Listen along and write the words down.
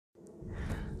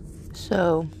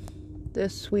So,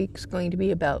 this week's going to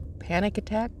be about panic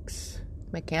attacks,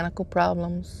 mechanical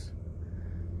problems,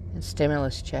 and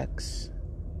stimulus checks,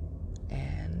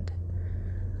 and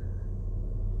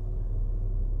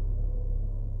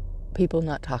people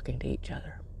not talking to each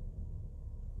other.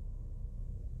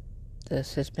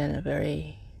 This has been a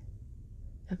very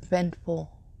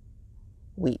eventful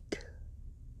week,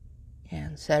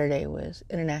 and Saturday was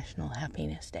International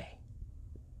Happiness Day.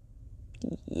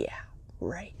 Yeah,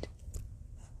 right.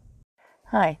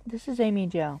 Hi, this is Amy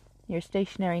Jo, your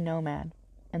stationary nomad,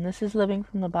 and this is Living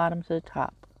from the Bottom to the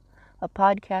Top, a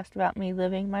podcast about me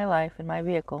living my life in my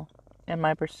vehicle and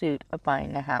my pursuit of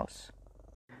buying a house.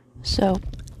 So,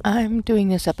 I'm doing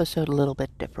this episode a little bit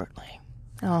differently.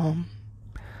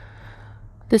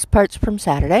 This part's from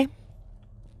Saturday.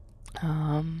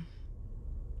 I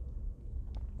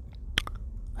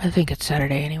think it's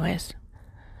Saturday anyways.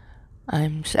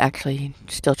 I'm actually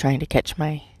still trying to get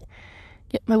my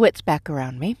wits back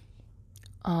around me.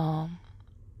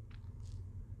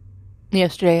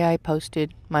 Yesterday I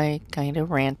posted my kind of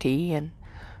ranty and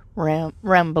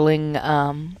rambling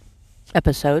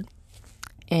episode,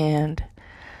 and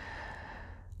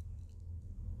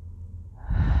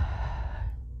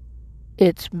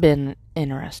it's been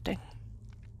interesting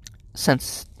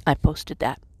since I posted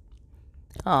that.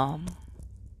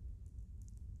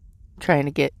 Trying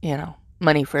to get,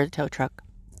 money for a tow truck.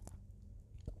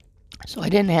 So I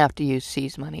didn't have to use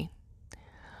C's money.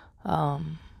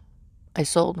 I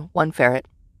sold one ferret,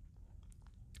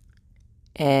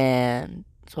 and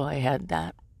so I had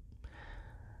that.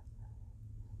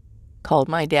 Called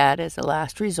my dad as a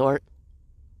last resort,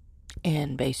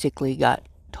 and basically got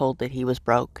told that he was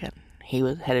broke and he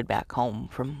was headed back home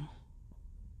from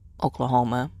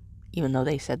Oklahoma, even though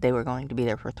they said they were going to be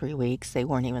there for 3 weeks. They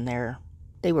weren't even there.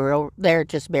 They were there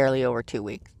just barely over 2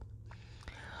 weeks.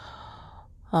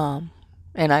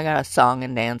 And I got a song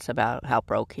and dance about how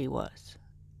broke he was.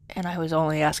 And I was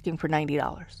only asking for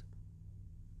 $90.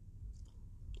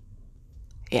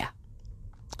 Yeah.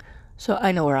 So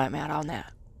I know where I'm at on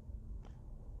that.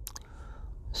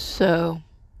 So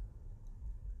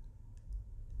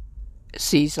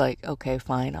C's like, okay,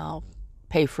 fine, I'll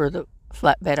pay for the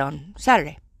flatbed on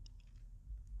Saturday.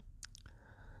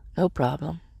 No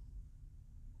problem.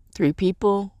 3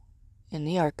 people in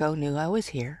the ARCO knew I was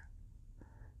here.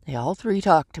 They all 3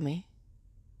 talked to me.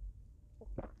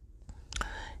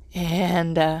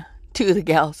 And 2 of the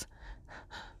gals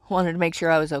wanted to make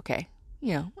sure I was okay.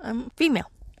 I'm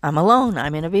female. I'm alone.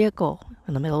 I'm in a vehicle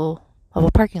in the middle of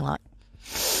a parking lot.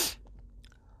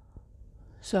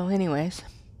 So anyways,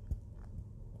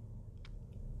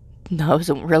 I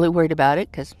wasn't really worried about it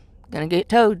because I'm going to get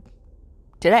towed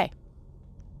today.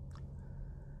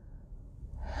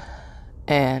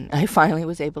 And I finally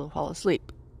was able to fall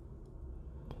asleep.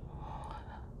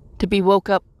 To be woke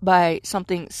up by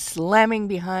something slamming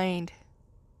behind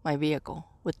my vehicle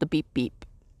with the beep beep.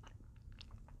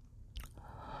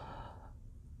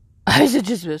 I was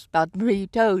just about to be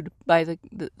towed by the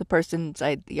person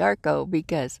inside the ARCO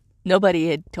because nobody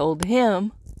had told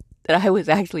him that I was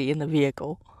actually in the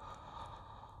vehicle.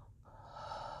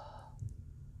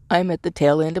 I'm at the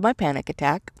tail end of my panic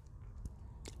attack.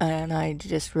 And I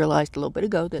just realized a little bit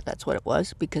ago that that's what it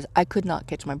was because I could not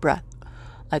catch my breath.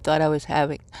 I thought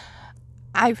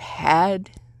I've had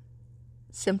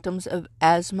symptoms of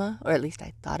asthma, or at least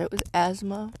I thought it was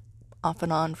asthma, off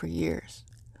and on for years.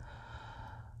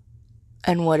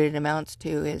 And what it amounts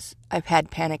to is I've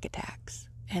had panic attacks,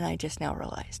 and I just now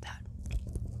realized that.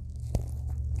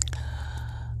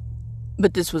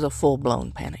 But this was a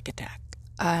full-blown panic attack.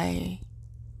 I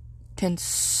can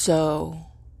so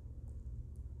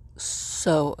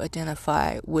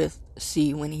identify with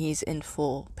C when he's in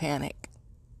full panic.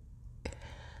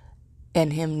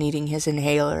 And him needing his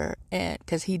inhaler, and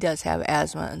because he does have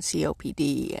asthma and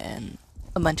COPD and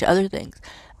a bunch of other things.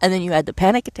 And then you had the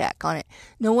panic attack on it.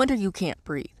 No wonder you can't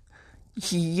breathe.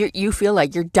 You feel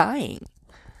like you're dying.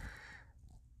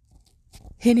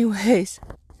 Anyways,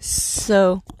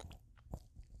 so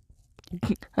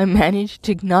I managed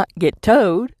to not get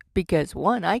towed because,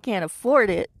 one, I can't afford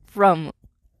it from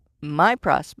my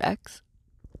prospects.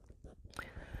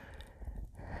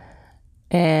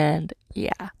 And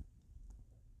yeah.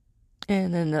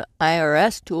 And then the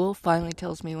IRS tool finally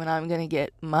tells me when I'm going to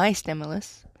get my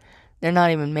stimulus. They're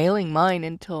not even mailing mine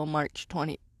until March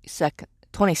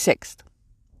 26th.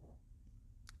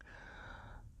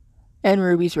 And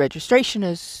Ruby's registration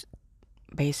is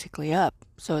basically up.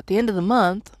 So at the end of the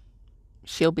month,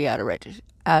 she'll be out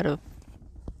of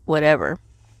whatever.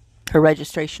 Her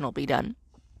registration will be done.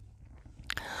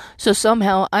 So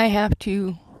somehow I have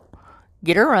to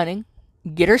get her running,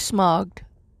 get her smogged,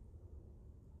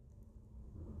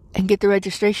 and get the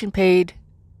registration paid,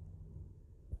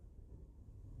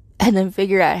 and then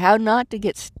figure out how not to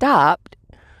get stopped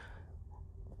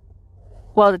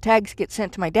while the tags get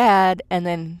sent to my dad, and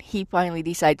then he finally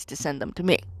decides to send them to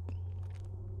me.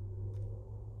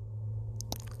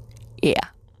 Yeah.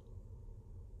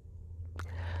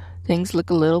 Things look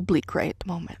a little bleak right at the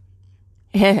moment.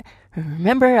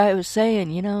 Remember I was saying,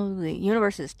 the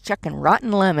universe is chucking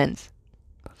rotten lemons.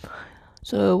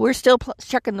 So we're still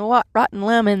chucking the rotten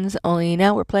lemons, only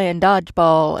now we're playing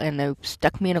dodgeball, and they've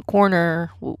stuck me in a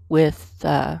corner with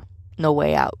no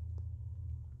way out.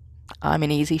 I'm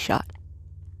an easy shot.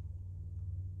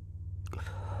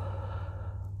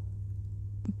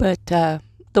 But the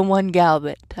one gal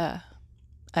that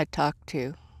I talked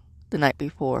to the night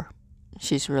before,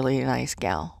 she's really a nice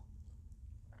gal.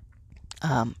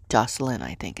 Jocelyn,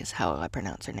 I think is how I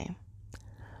pronounce her name.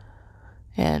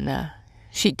 And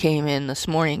she came in this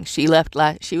morning. She left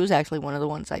she was actually one of the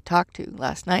ones I talked to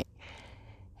last night.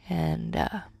 And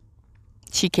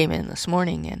she came in this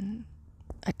morning, and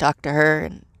I talked to her,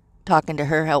 and talking to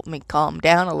her helped me calm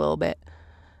down a little bit.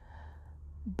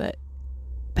 But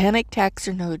panic attacks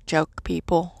are no joke,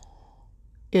 people.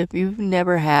 If you've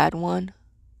never had one,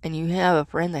 and you have a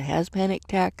friend that has panic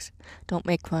attacks, don't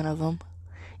make fun of them.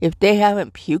 If they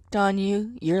haven't puked on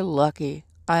you, you're lucky.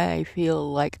 I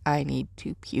feel like I need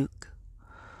to puke.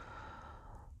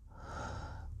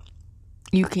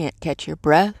 You can't catch your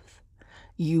breath.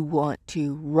 You want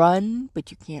to run,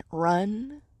 but you can't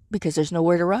run because there's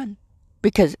nowhere to run.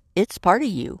 Because it's part of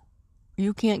you.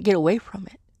 You can't get away from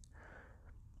it.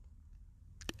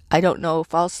 I don't know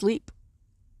if I'll sleep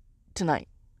tonight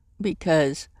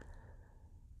because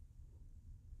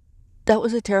that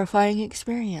was a terrifying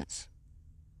experience.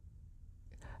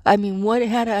 I mean, what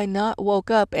had I not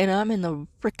woke up and I'm in the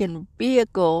frickin'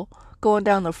 vehicle going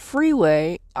down the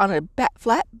freeway on a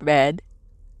flatbed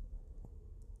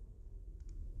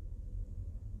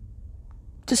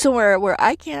to somewhere where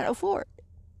I can't afford.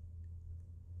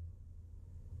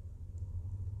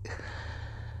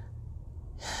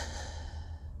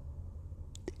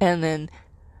 And then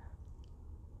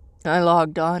I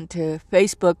logged on to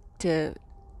Facebook to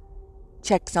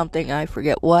check something, I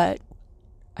forget what.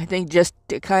 I think just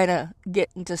to kind of get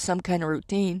into some kind of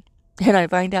routine. And I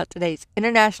find out today's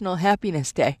International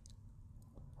Happiness Day.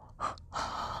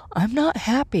 I'm not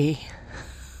happy.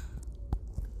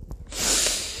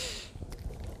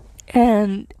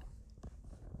 And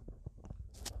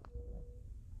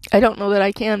I don't know that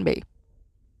I can be.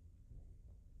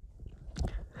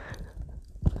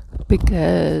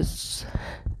 Because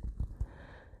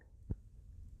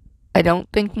I don't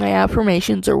think my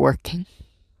affirmations are working.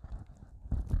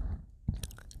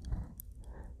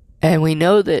 And we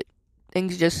know that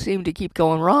things just seem to keep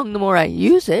going wrong the more I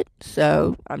use it,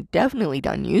 so I'm definitely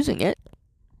done using it.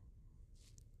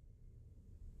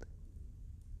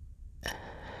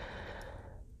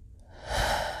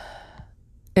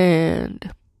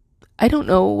 And I don't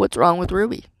know what's wrong with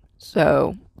Ruby.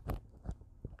 So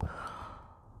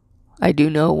I do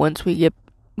know once we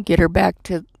get her back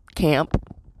to camp,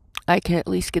 I can at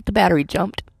least get the battery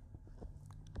jumped.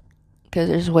 Because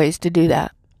there's ways to do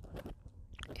that.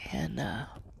 And in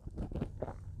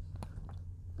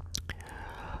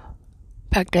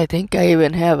fact, I think I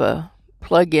even have a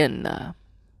plug-in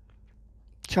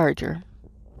charger.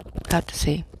 Have to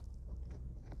see.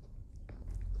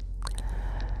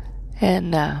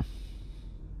 And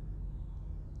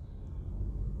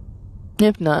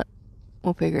if not,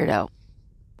 we'll figure it out.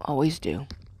 Always do.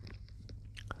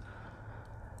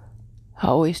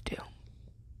 Always do.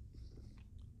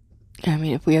 I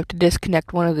mean, if we have to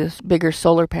disconnect one of these bigger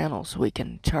solar panels, we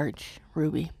can charge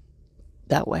Ruby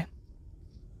that way.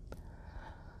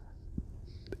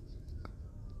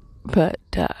 But,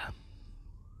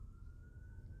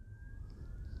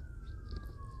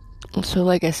 so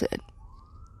like I said,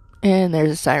 and there's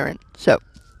a siren. So,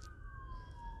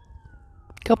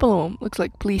 a couple of them, looks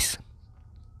like police.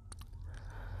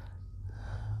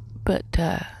 But,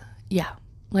 yeah,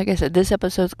 like I said, this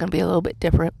episode's going to be a little bit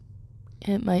different.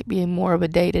 It might be more of a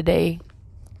day-to-day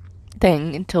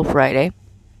thing until Friday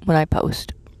when I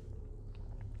post.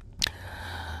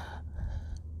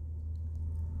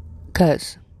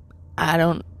 Because I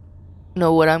don't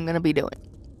know what I'm going to be doing.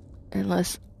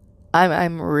 Unless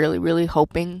I'm really, really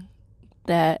hoping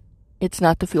that it's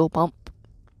not the fuel pump.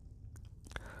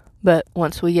 But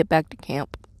once we get back to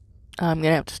camp, I'm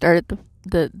going to have to start at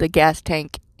the gas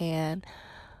tank and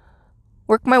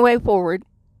work my way forward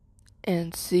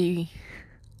and see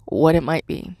what it might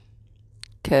be.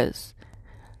 Because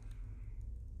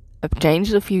I've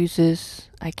changed the fuses.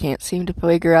 I can't seem to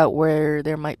figure out where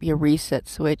there might be a reset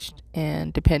switch,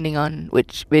 and depending on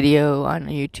which video on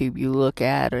YouTube you look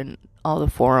at and all the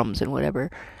forums and whatever,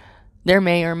 there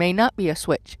may or may not be a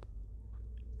switch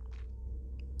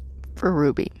for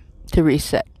Ruby to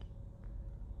reset.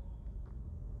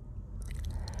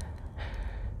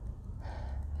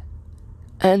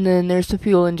 And then there's the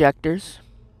fuel injectors.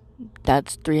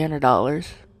 That's $300.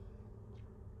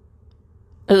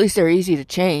 At least they're easy to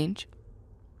change.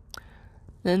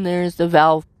 Then there's the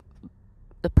valve,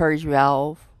 the purge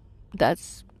valve.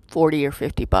 That's $40 or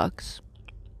 $50.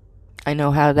 I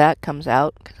know how that comes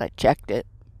out because I checked it.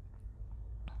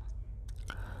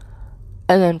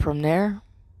 And then from there,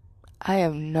 I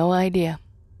have no idea.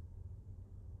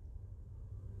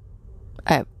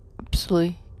 I have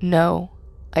absolutely no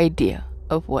idea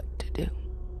of what to do.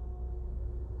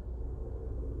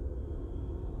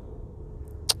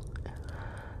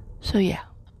 So yeah.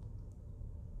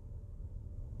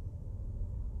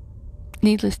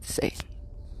 Needless to say,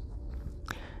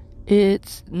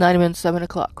 it's not even 7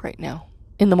 o'clock right now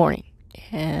in the morning,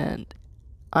 and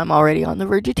I'm already on the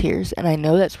verge of tears, and I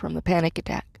know that's from the panic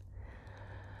attack,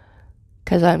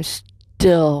 because I'm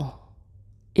still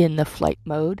in the flight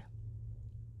mode.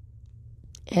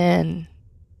 And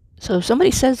so if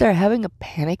somebody says they're having a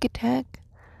panic attack,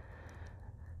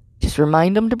 just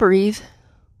remind them to breathe,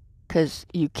 because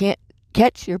you can't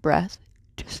catch your breath,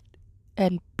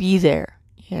 and be there,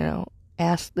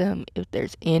 ask them if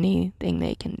there's anything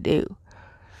they can do.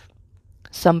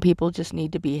 Some people just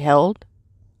need to be held.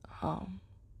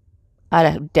 I'd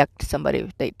have decked somebody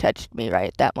if they touched me right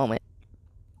at that moment,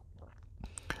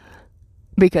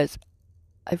 because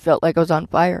I felt like I was on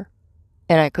fire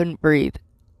and I couldn't breathe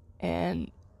and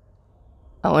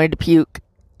I wanted to puke,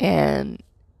 and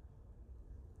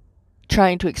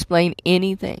trying to explain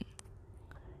anything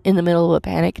in the middle of a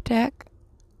panic attack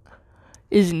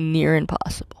is near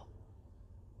impossible.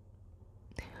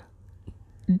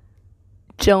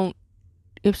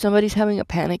 If somebody's having a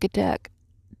panic attack,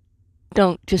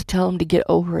 don't just tell them to get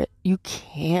over it. You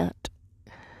can't.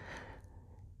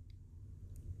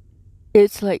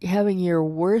 It's like having your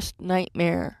worst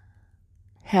nightmare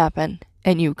happen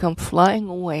and you come flying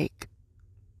awake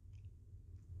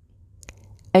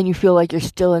and you feel like you're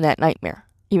still in that nightmare,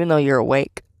 even though you're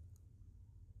awake.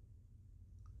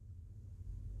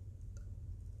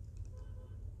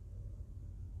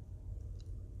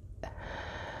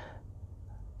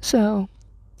 So,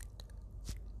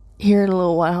 here in a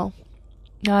little while,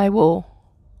 I will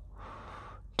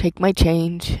take my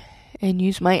change and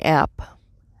use my app.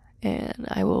 And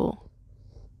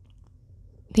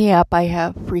the app I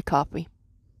have free coffee.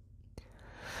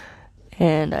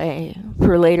 And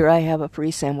for later I have a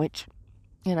free sandwich.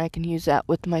 And I can use that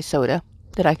with my soda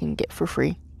that I can get for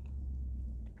free.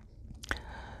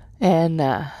 And,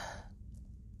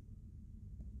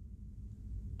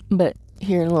 but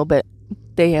here in a little bit,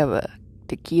 they have a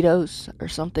taquitos or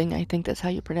something. I think that's how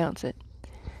you pronounce it.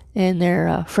 And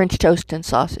they're French toast and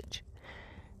sausage.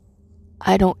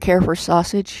 I don't care for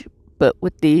sausage, but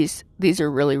with these are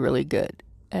really, really good.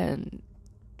 And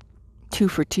 2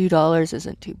 for $2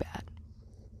 isn't too bad.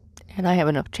 And I have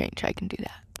enough change, I can do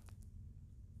that.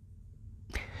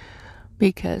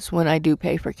 Because when I do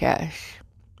pay for cash,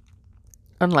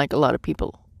 unlike a lot of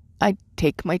people, I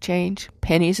take my change,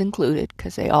 pennies included,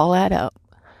 because they all add up,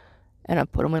 and I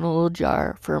put them in a little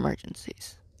jar for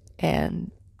emergencies.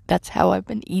 And that's how I've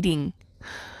been eating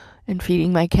and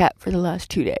feeding my cat for the last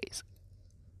 2 days,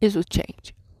 is with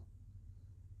change.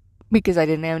 Because I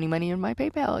didn't have any money in my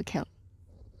PayPal account.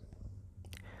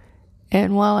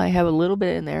 And while I have a little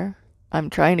bit in there, I'm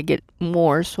trying to get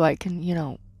more so I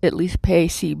can, at least pay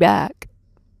C back.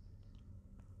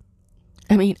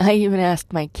 I mean, I even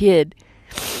asked my kid,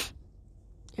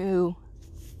 who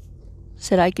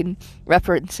said I can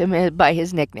reference him by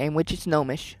his nickname, which is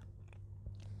Gnomish.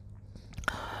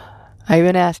 I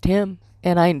even asked him,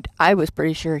 and I was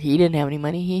pretty sure he didn't have any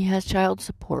money. He has child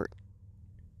support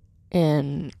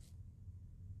and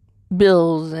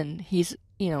bills, and he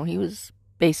was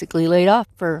basically laid off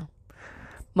for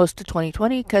most of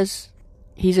 2020 because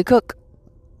he's a cook.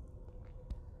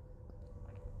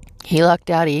 He lucked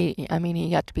out. He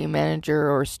got to be a manager,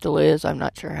 or still is. I'm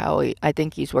not sure how. I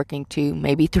think he's working 2,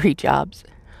 maybe 3 jobs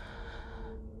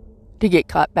to get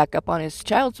caught back up on his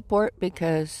child support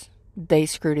because they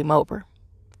screwed him over.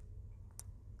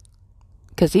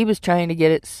 Because he was trying to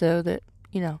get it so that,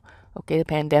 okay, the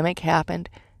pandemic happened.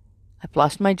 I've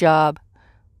lost my job.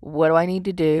 What do I need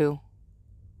to do?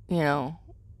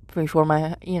 Before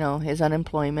my, his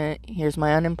unemployment. Here's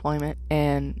my unemployment.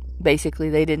 And basically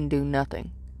they didn't do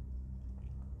nothing.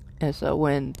 And so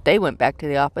when they went back to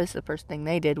the office, the first thing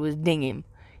they did was ding him,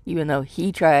 even though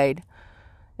he tried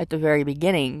at the very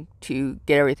beginning to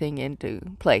get everything into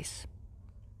place.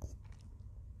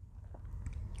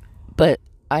 But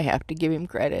I have to give him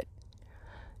credit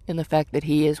in the fact that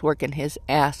he is working his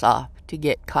ass off to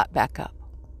get caught back up.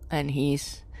 And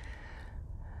he's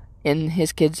in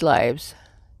his kids' lives,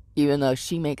 even though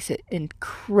she makes it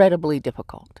incredibly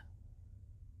difficult.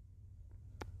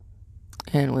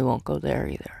 And we won't go there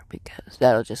either, because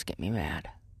that'll just get me mad.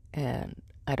 And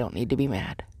I don't need to be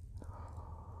mad.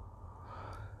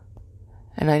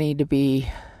 And I need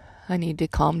to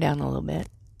calm down a little bit.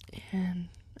 And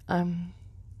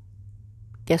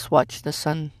guess watch the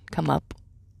sun come up.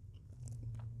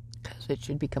 Because it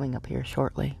should be coming up here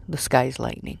shortly. The sky's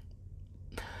lightening.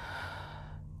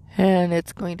 And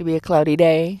it's going to be a cloudy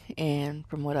day. And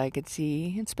from what I could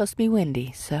see, it's supposed to be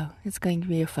windy. So it's going to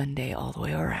be a fun day all the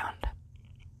way around.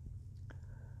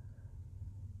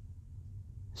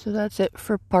 So that's it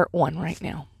for part 1 right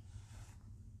now.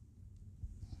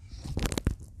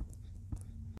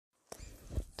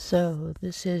 So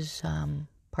this is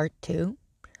part 2.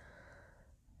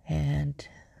 And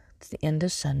it's the end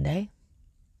of Sunday.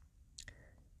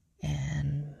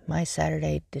 And my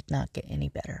Saturday did not get any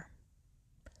better.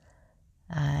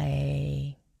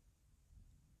 I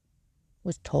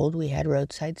was told we had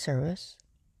roadside service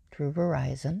through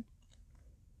Verizon.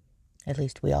 At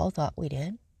least we all thought we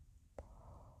did.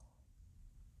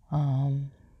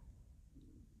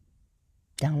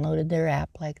 Downloaded their app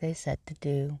like they said to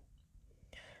do.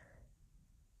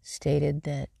 Stated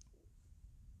that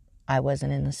I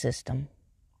wasn't in the system.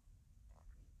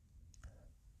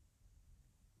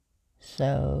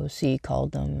 So C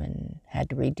called them and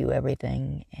had to redo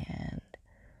everything, and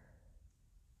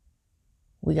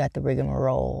we got the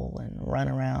rigmarole and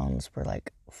runarounds for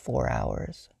like 4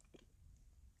 hours.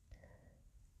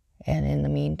 And in the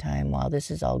meantime, while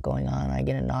this is all going on, I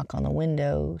get a knock on the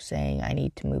window saying I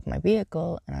need to move my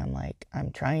vehicle. And I'm like, I'm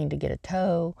trying to get a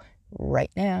tow right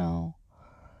now.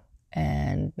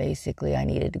 And basically I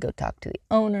needed to go talk to the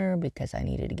owner because I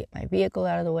needed to get my vehicle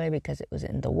out of the way because it was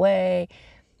in the way,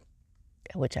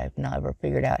 which I've never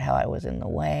figured out how I was in the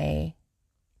way.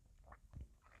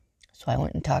 So I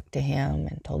went and talked to him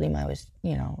and told him I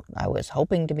was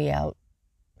hoping to be out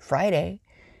Friday,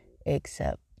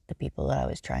 except the people that I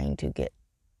was trying to get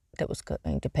that was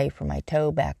going to pay for my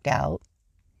tow backed out,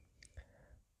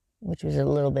 which was a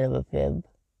little bit of a fib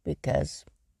because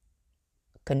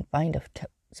I couldn't find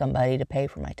somebody to pay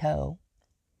for my tow.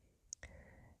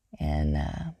 And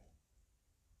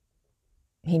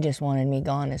he just wanted me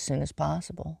gone as soon as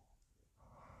possible.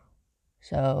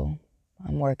 So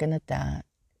I'm working at that.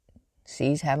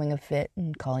 C's having a fit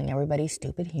and calling everybody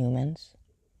stupid humans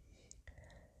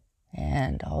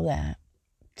and all that.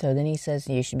 So then he says,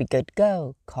 you should be good to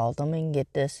go. Call them and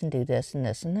get this and do this and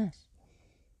this and this.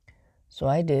 So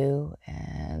I do,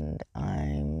 and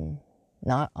I'm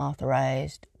not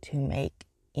authorized to make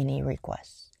any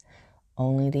requests.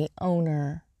 Only the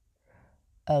owner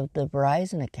of the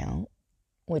Verizon account,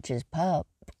 which is Pup,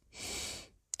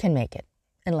 can make it,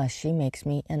 unless she makes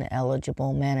me an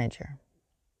eligible manager,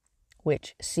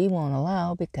 which C won't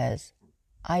allow because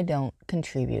I don't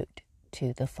contribute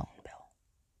to the phone bill.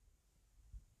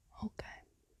 Okay.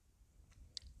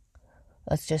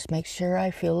 Let's just make sure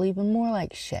I feel even more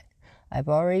like shit. I've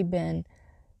already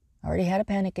had a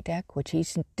panic attack, which he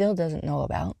still doesn't know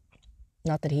about.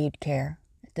 Not that he'd care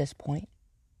at this point.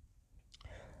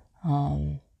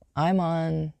 I'm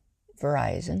on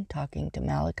Verizon talking to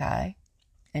Malachi,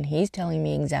 and he's telling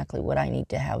me exactly what I need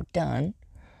to have done,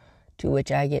 to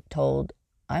which I get told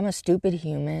I'm a stupid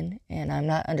human and I'm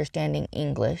not understanding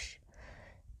English.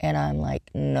 And I'm like,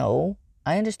 no,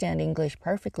 I understand English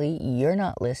perfectly. You're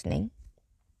not listening.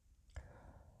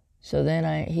 So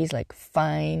then he's like,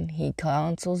 fine. He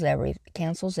cancels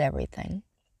everything.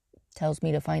 Tells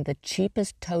me to find the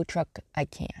cheapest tow truck I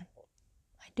can.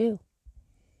 I do.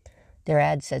 Their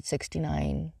ad said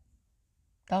 $69.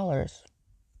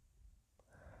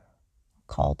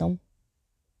 Called them.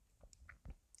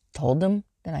 Told them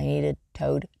that I needed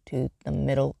towed to the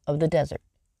middle of the desert.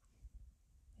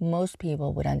 Most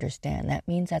people would understand. That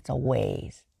means that's a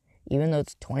ways. Even though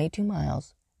it's 22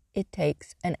 miles, it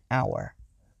takes an hour.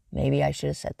 Maybe I should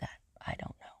have said that. I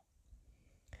don't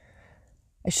know.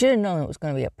 I should have known it was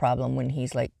going to be a problem when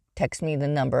he's like, text me the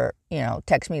number,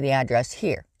 text me the address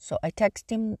here. So I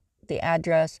text him the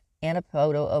address and a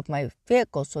photo of my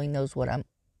vehicle so he knows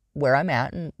where I'm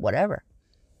at and whatever.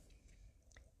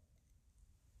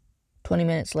 20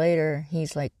 minutes later,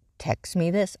 he's like, text me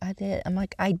this. I did. I'm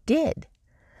like, I did.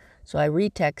 So I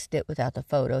retexted it without the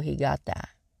photo. He got that.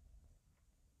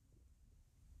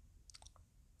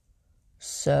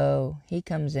 So he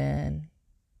comes in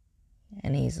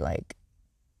and he's like,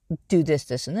 do this,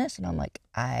 this, and this. And I'm like,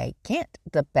 I can't.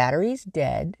 The battery's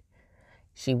dead.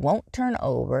 She won't turn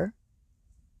over.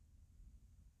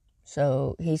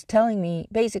 So he's telling me,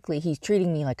 basically, he's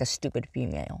treating me like a stupid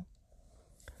female.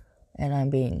 And I'm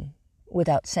being,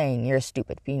 without saying, you're a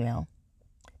stupid female.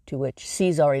 To which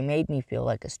C's already made me feel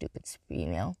like a stupid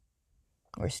female.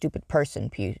 Or a stupid person,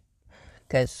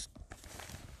 because,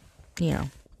 you know.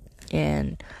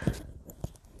 And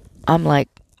I'm like,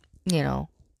 you know,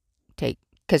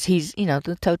 because he's, you know,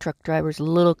 the tow truck driver's a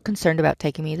little concerned about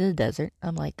taking me to the desert.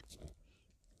 I'm like,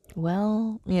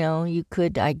 well, you know, you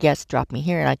could, I guess, drop me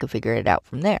here and I could figure it out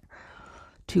from there.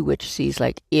 To which C's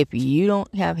like, if you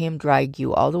don't have him drag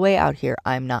you all the way out here,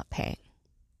 I'm not paying.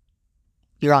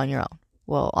 You're on your own.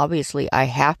 Well, obviously, I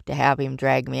have to have him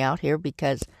drag me out here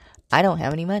because I don't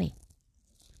have any money.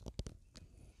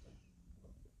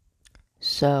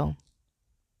 So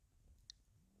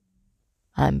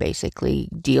I'm basically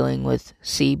dealing with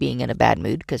C being in a bad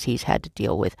mood because he's had to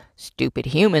deal with stupid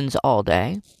humans all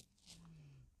day.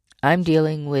 I'm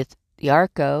dealing with the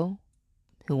Arco,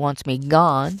 who wants me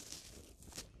gone.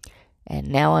 And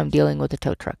now I'm dealing with the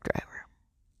tow truck driver.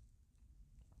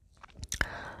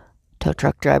 Tow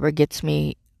truck driver gets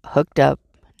me hooked up.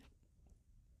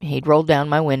 He'd rolled down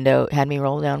my window, had me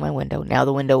roll down my window. Now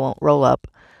the window won't roll up.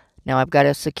 Now I've got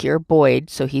to secure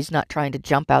Boyd so he's not trying to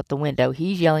jump out the window.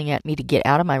 He's yelling at me to get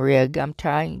out of my rig. I'm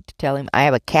trying to tell him I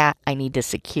have a cat I need to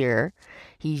secure.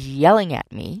 He's yelling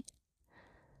at me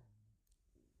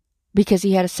because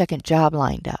he had a second job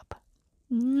lined up.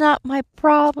 Not my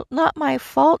problem, not my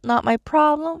fault, not my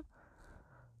problem.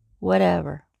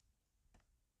 Whatever.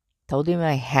 Told him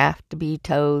I have to be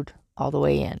towed all the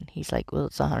way in. He's like, well,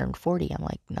 it's 140. I'm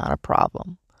like, not a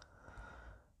problem.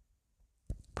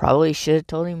 Probably should have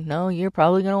told him, no, you're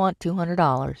probably going to want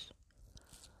 $200.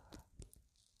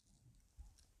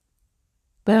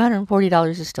 But $140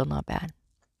 is still not bad.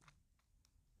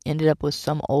 Ended up with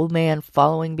some old man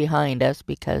following behind us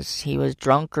because he was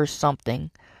drunk or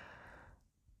something.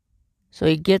 So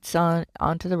he gets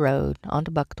onto the road,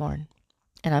 onto Buckthorn.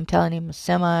 And I'm telling him,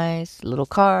 semis, little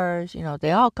cars, you know,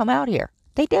 they all come out here.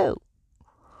 They do.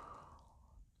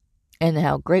 And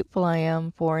how grateful I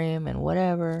am for him and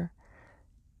whatever.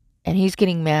 And he's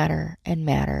getting madder and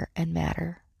madder and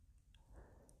madder.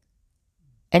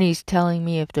 And he's telling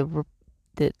me if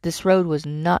this road was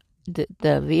not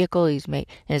the vehicle he's made.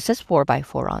 And it says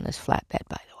 4x4 on this flatbed,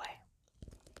 by the way.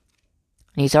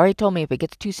 And he's already told me if it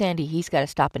gets too sandy, he's got to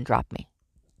stop and drop me.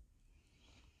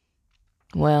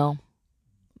 Well,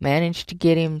 managed to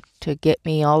get him to get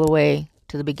me all the way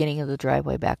to the beginning of the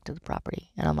driveway back to the property.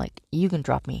 And I'm like, you can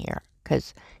drop me here.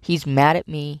 Because he's mad at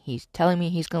me. He's telling me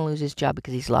he's going to lose his job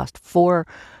because he's lost four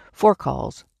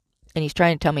calls. And he's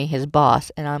trying to tell me his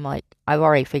boss. And I'm like, I've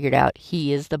already figured out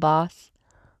he is the boss.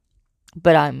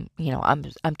 But I'm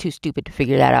too stupid to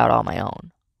figure that out on my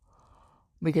own.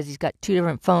 Because he's got two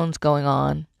different phones going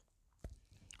on.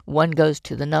 One goes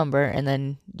to the number, and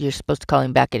then you're supposed to call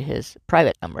him back at his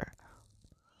private number.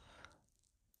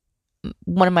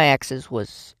 One of my ex's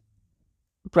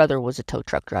brother was a tow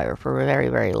truck driver for a very,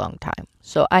 very long time.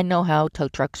 So I know how tow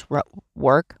trucks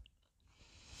work.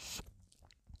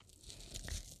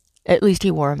 At least he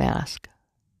wore a mask.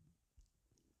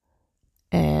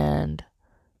 And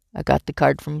I got the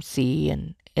card from C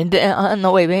and on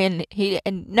the way in, he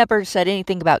never said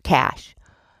anything about cash.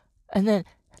 And then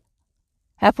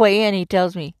halfway in, he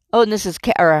tells me, oh, and this is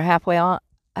or halfway on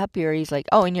up here, he's like,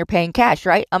 oh, and you're paying cash,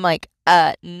 right? I'm like,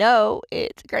 no,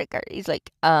 it's a credit card. He's like,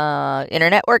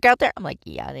 internet work out there? I'm like,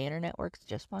 yeah, the internet works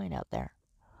just fine out there.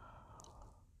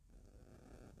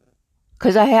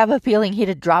 Because I have a feeling he'd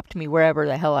have dropped me wherever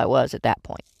the hell I was at that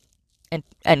point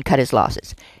and cut his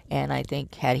losses. And I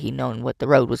think had he known what the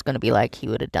road was going to be like, he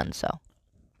would have done so.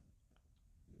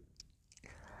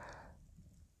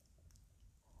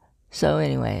 So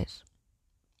anyways,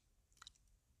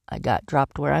 I got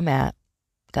dropped where I'm at,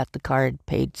 got the card,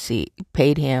 paid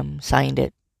him, signed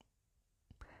it,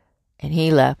 and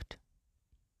he left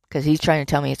because he's trying to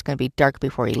tell me it's going to be dark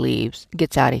before he leaves,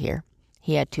 gets out of here.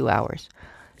 He had 2 hours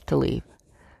to leave.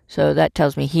 So that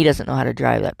tells me he doesn't know how to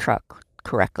drive that truck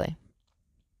correctly.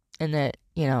 And that,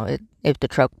 you know, if the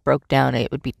truck broke down, it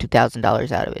would be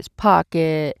 $2,000 out of his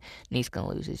pocket, and he's going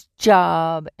to lose his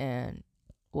job, and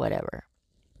whatever.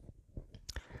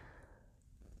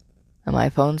 And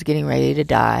my phone's getting ready to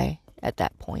die at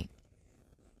that point.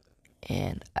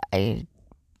 And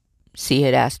C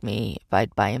had asked me if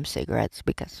I'd buy him cigarettes,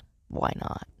 because why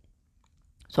not?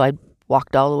 So I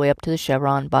walked all the way up to the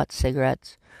Chevron, bought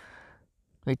cigarettes,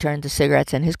 returned the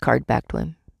cigarettes and his card back to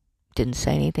him. Didn't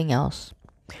say anything else.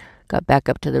 Got back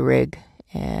up to the rig,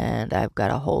 and I've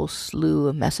got a whole slew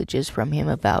of messages from him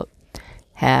about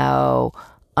how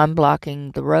I'm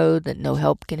blocking the road, that no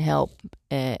help can help,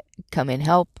 come and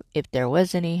help if there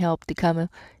was any help to come,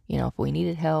 if we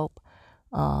needed help.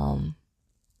 And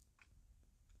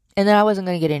then I wasn't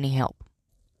going to get any help.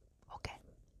 Okay.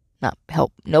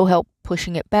 No help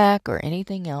pushing it back or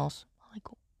anything else. Like,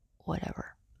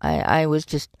 whatever. I was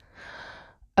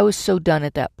so done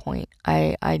at that point.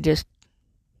 I just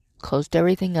closed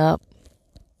everything up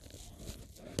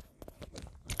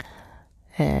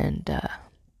and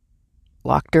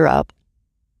locked her up.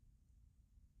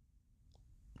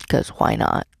 Because why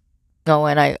not? Oh,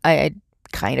 and I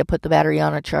kind of put the battery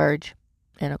on a charge.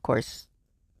 And of course,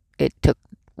 it took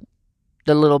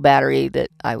the little battery that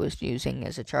I was using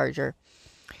as a charger.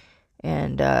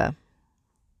 And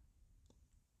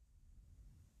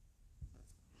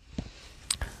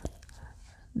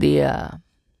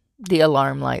the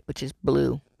alarm light, which is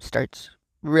blue, starts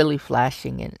really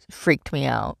flashing, and it freaked me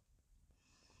out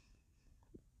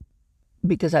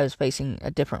because I was facing a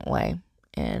different way.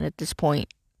 And at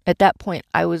that point,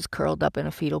 I was curled up in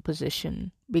a fetal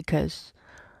position because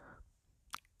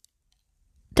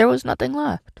there was nothing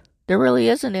left. There really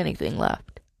isn't anything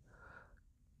left.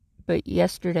 But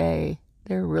yesterday,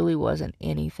 there really wasn't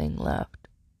anything left.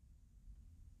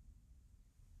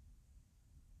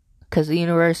 Because the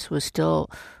universe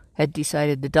had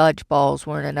decided the dodgeballs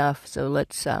weren't enough, so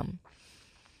let's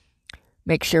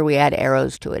make sure we add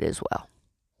arrows to it as well.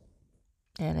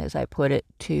 And as I put it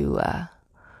to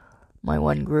my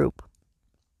one group,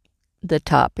 the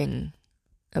topping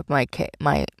of my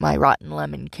rotten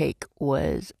lemon cake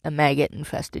was a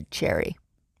maggot-infested cherry.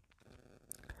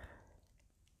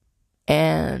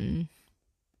 And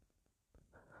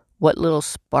what little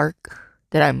spark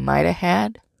that I might have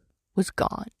had was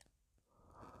gone.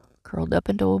 Curled up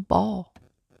into a ball.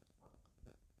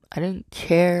 I didn't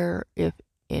care if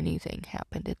anything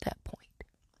happened at that point.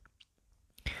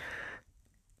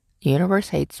 The universe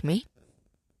hates me.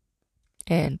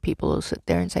 And people will sit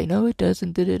there and say, no, it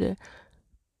doesn't. Da-da-da.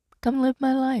 Come live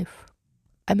my life.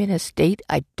 I'm in a state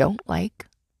I don't like.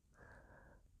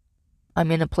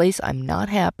 I'm in a place I'm not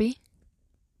happy.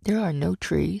 There are no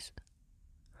trees.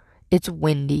 It's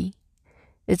windy.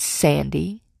 It's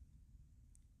sandy.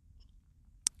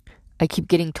 I keep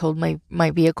getting told my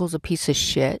vehicle's a piece of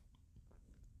shit.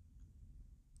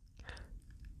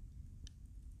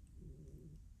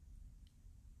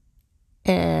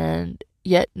 And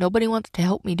yet nobody wants to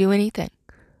help me do anything.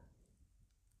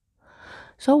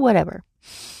 So whatever.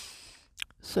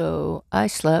 So I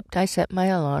slept. I set my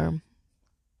alarm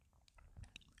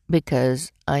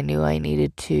because I knew I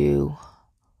needed to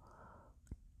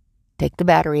take the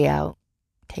battery out,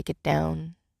 take it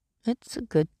down. It's a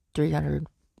good 300,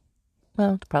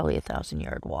 well, it's probably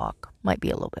 1,000-yard walk. Might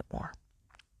be a little bit more.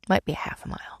 Might be a half a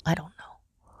mile. I don't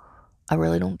know. I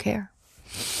really don't care.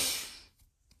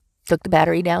 Took the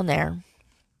battery down there.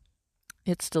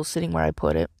 It's still sitting where I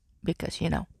put it because,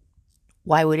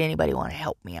 why would anybody want to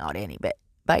help me out any bit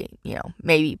by,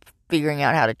 maybe figuring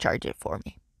out how to charge it for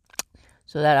me?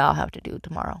 So that I'll have to do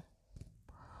tomorrow.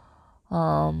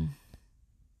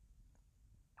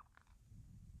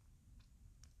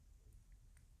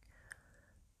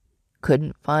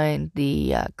 Couldn't find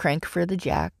the crank for the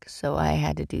jack, so I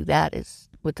had to do that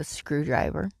with a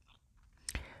screwdriver.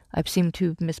 I've seemed to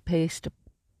have misplaced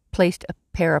a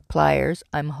pair of pliers.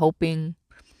 I'm hoping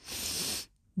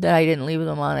that I didn't leave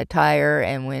them on a tire,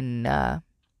 and when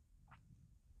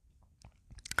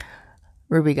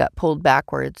Ruby got pulled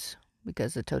backwards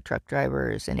because the tow truck driver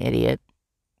is an idiot.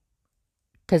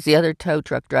 Because the other tow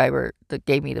truck driver that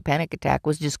gave me the panic attack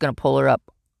was just going to pull her up,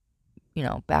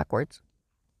 backwards.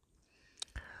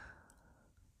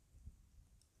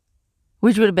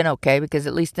 Which would have been okay, because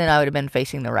at least then I would have been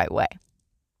facing the right way.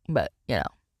 But,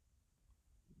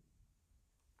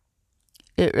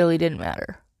 it really didn't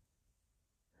matter.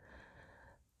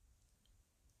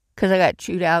 Because I got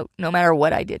chewed out no matter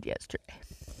what I did yesterday.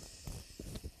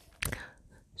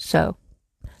 So,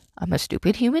 I'm a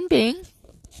stupid human being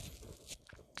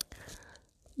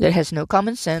that has no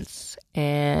common sense,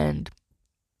 and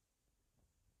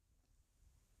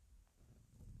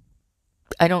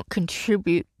I don't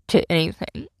contribute to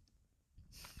anything.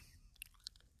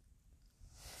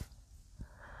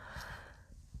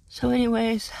 So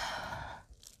anyways,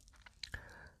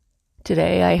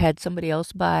 today I had somebody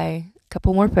else buy a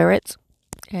couple more ferrets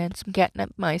and some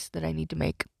catnip mice that I need to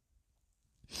make.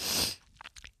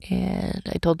 And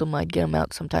I told them I'd get them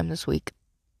out sometime this week.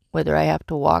 Whether I have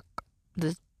to walk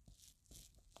the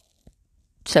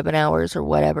 7 hours or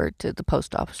whatever to the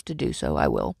post office to do so, I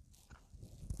will.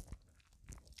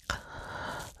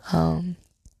 Um,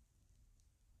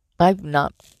 like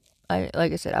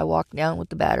I said, I walked down with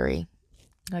the battery.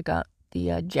 I got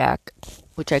the jack,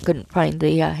 which I couldn't find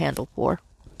the handle for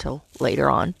till later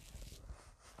on,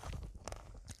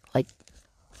 like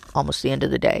almost the end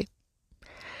of the day.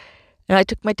 And I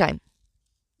took my time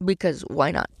because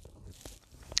why not?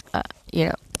 You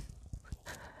know,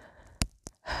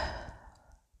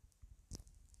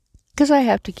 because I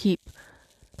have to keep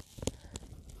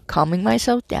calming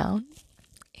myself down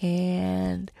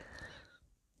and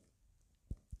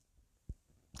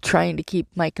trying to keep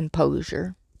my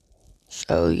composure.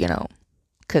 So,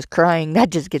 because crying,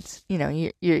 that just gets,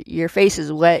 your face is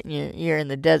wet and you're in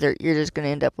the desert. You're just going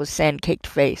to end up with sand-caked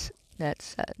face.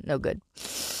 That's no good.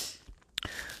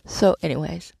 So,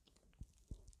 anyways.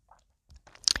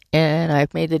 And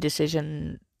I've made the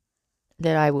decision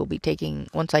that I will be taking,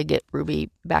 once I get Ruby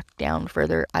back down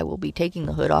further, I will be taking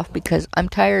the hood off because I'm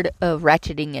tired of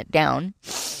ratcheting it down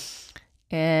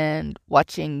and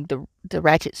watching the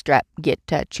ratchet strap get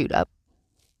chewed up.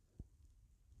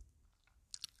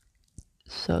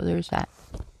 So there's that.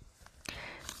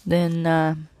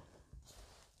 Then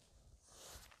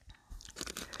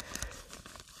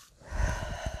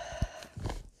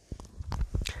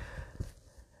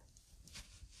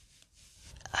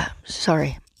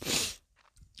sorry.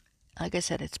 Like I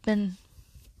said, it's been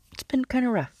kind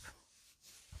of rough.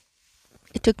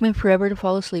 It took me forever to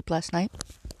fall asleep last night.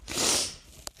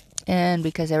 And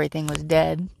because everything was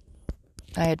dead,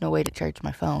 I had no way to charge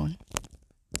my phone.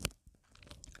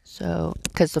 So,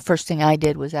 because the first thing I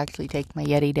did was actually take my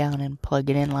Yeti down and plug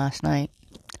it in last night.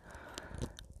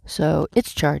 So,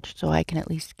 it's charged, so I can at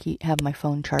least have my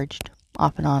phone charged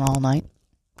off and on all night.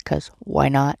 Because why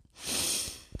not?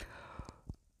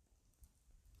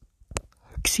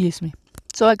 Excuse me.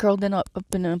 So I curled up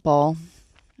in a ball,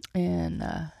 and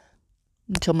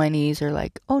until my knees are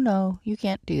like, oh no, you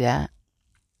can't do that.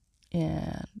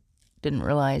 And didn't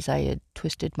realize I had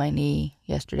twisted my knee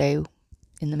yesterday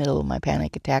in the middle of my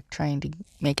panic attack trying to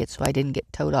make it so I didn't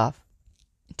get towed off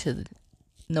to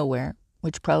nowhere,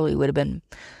 which probably would have been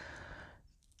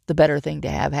the better thing to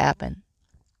have happen.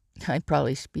 I'd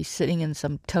probably be sitting in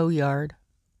some tow yard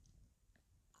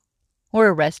or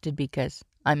arrested because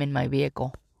I'm in my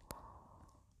vehicle.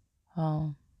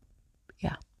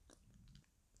 Yeah.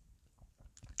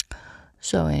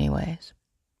 So anyways,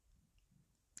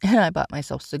 and I bought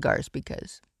myself cigars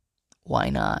because why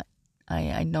not?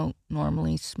 I don't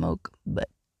normally smoke, but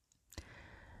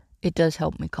it does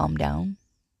help me calm down.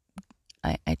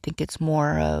 I think it's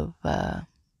more of,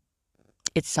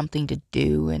 it's something to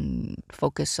do and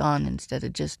focus on instead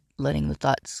of just letting the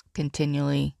thoughts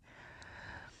continually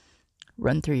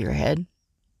run through your head.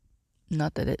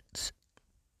 Not that it's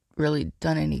really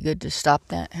done any good to stop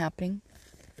that happening.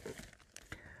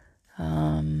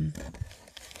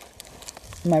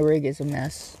 My rig is a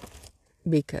mess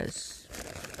because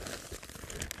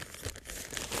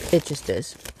it just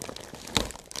is.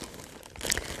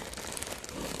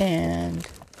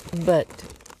 But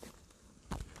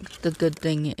the good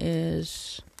thing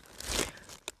is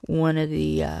one of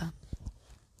the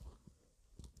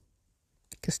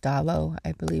Gustavo,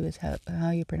 I believe is how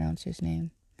you pronounce his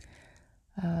name.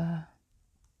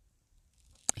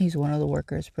 He's one of the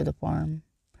workers for the farm.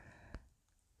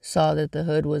 Saw that the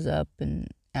hood was up and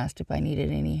asked if I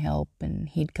needed any help, and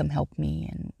he'd come help me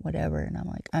and whatever. And I'm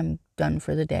like, I'm done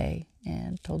for the day,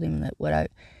 and told him that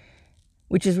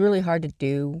which is really hard to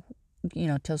do,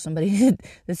 tell somebody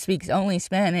that speaks only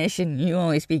Spanish and you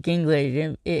only speak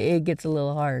English. It gets a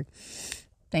little hard.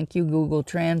 Thank you, Google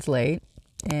Translate.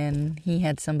 And he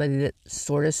had somebody that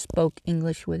sort of spoke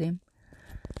English with him.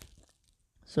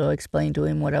 So I explained to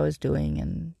him what I was doing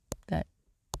and that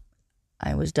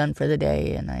I was done for the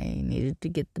day and I needed to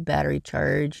get the battery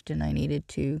charged and I needed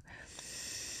to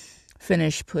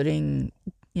finish putting,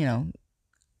 I've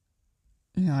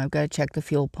got to check the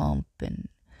fuel pump, and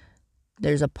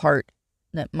there's a part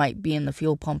that might be in the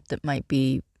fuel pump that might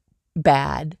be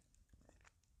bad,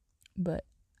 but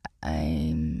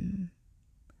I'm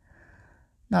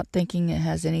not thinking it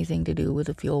has anything to do with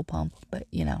the fuel pump, but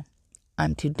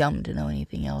I'm too dumb to know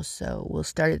anything else, so we'll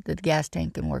start at the gas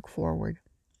tank and work forward.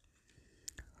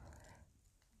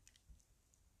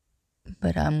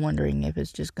 But I'm wondering if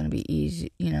it's just going to be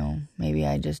easy, maybe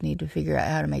I just need to figure out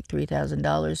how to make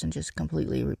 $3,000 and just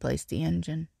completely replace the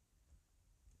engine.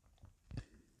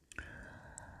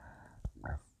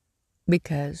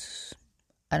 Because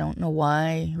I don't know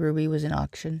why Ruby was in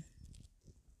auction.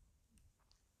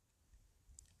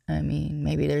 I mean,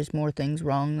 maybe there's more things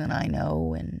wrong than I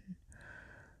know and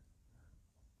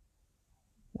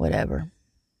whatever.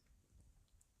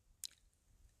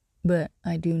 But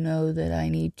I do know that I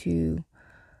need to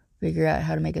figure out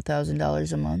how to make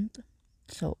 $1,000 a month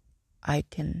so I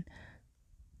can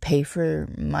pay for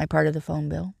my part of the phone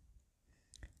bill,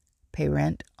 pay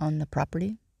rent on the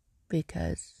property,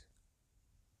 because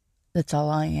that's all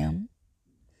I am.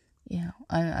 You know,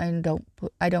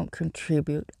 I don't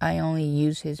contribute. I only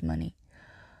use his money.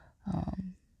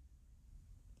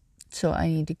 So I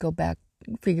need to go back,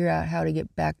 figure out how to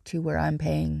get back to where I'm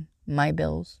paying my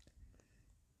bills,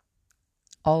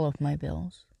 all of my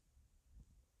bills,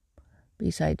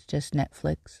 besides just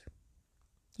Netflix.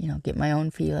 You know, get my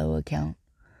own Philo account,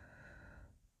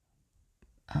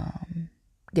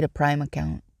 get a Prime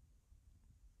account,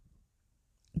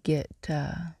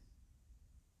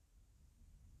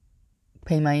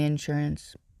 pay my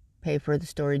insurance, pay for the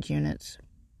storage units.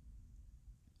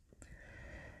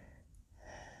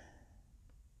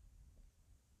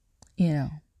 You know,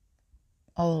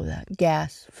 all of that.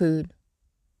 Gas, food,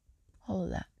 all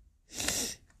of that.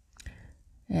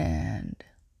 And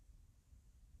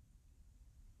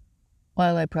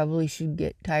while I probably should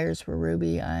get tires for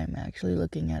Ruby, I'm actually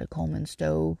looking at a Coleman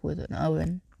stove with an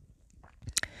oven.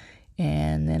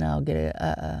 And then I'll get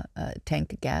a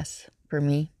tank of gas for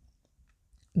me,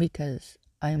 because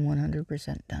I am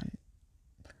 100% done.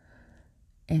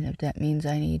 And if that means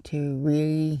I need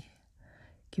to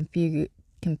reconfigure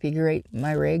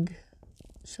my rig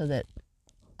so that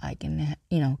I can,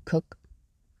 cook,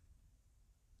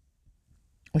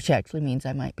 which actually means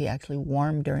I might be actually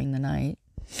warm during the night.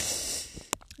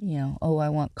 I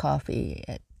want coffee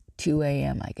at 2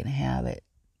 a.m. I can have it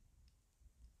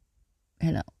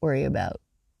and not worry about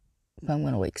if I'm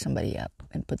going to wake somebody up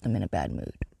and put them in a bad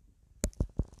mood.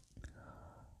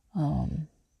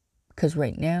 Because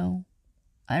right now,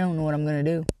 I don't know what I'm going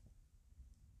to do.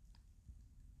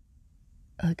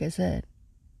 Like I said,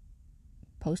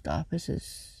 post office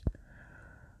is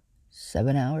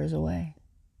 7 hours away.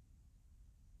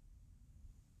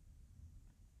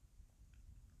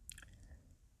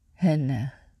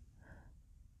 And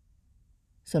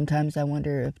sometimes I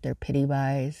wonder if they're pity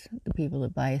buys, the people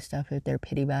that buy stuff, if they're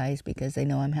pity buys because they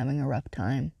know I'm having a rough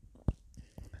time.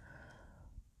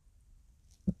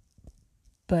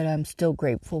 But I'm still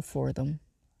grateful for them.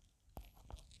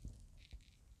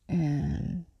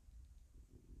 And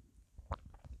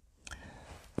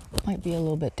it might be a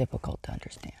little bit difficult to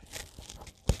understand.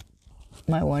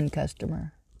 My one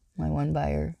customer, my one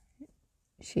buyer,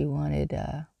 she wanted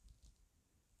a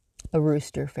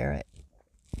rooster ferret,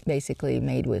 basically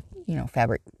made with,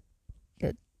 fabric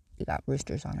that got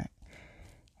roosters on it.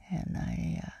 And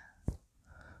I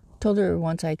told her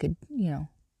once I could,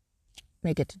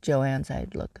 make it to Joann's,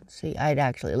 I'd look and see. I'd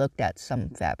actually looked at some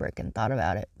fabric and thought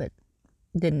about it, but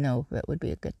didn't know if it would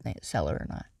be a good seller or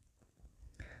not.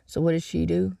 So what did she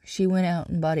do? She went out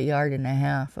and bought 1.5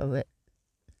 yards of it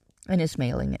and is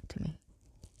mailing it to me.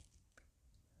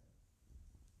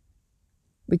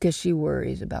 Because she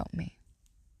worries about me.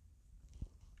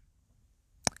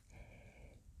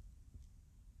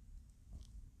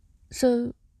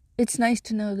 So it's nice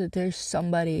to know that there's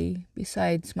somebody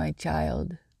besides my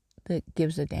child that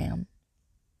gives a damn.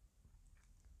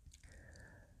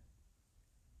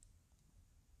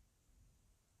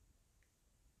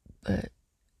 But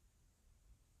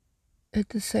at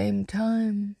the same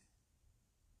time,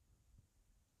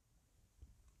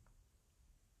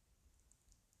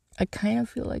 I kind of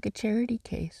feel like a charity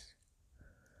case.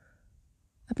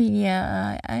 I mean,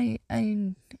 yeah, I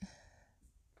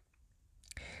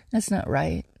that's not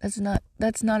right. That's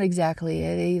not exactly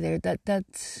it either.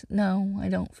 No, I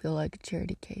don't feel like a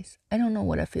charity case. I don't know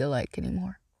what I feel like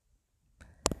anymore.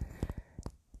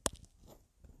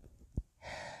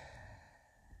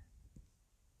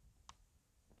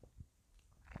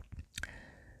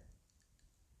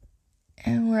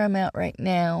 And where I'm at right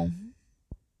now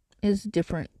is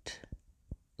different.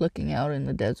 Looking out in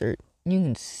the desert, you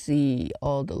can see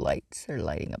all the lights that are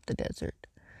lighting up the desert.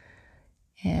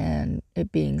 And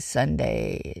it being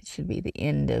Sunday, it should be the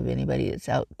end of anybody that's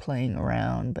out playing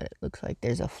around, but it looks like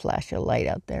there's a flash of light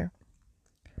out there.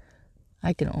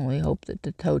 I can only hope that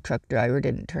the tow truck driver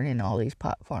didn't turn in all these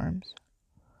pot farms.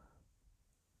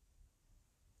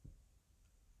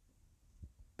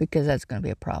 Because that's going to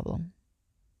be a problem.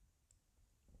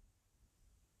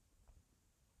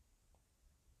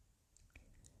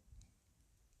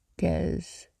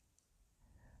 Because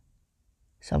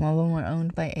some of them are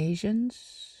owned by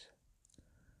Asians.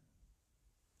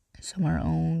 Some are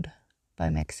owned by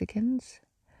Mexicans.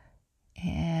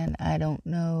 And I don't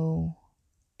know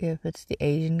if it's the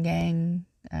Asian gang.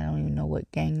 I don't even know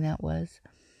what gang that was.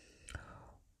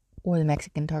 Or the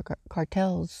Mexican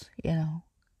cartels,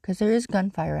 because there is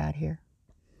gunfire out here.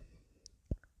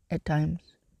 at times.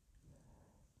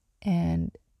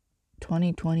 And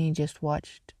 2020 just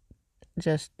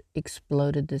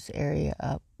exploded this area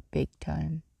up big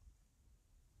time.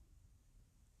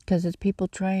 Because it's people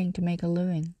trying to make a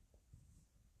living.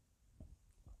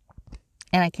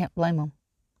 And I can't blame them.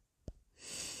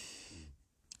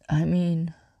 I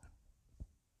mean,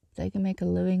 if they can make a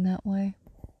living that way,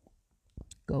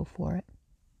 go for it.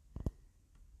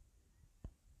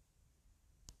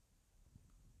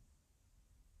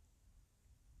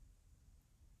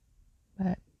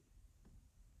 But,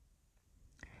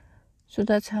 so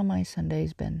that's how my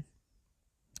Sunday's been.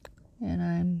 And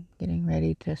I'm getting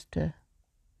ready just to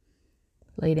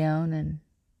lay down and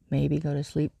maybe go to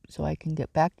sleep so I can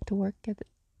get back to work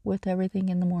with everything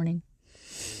in the morning.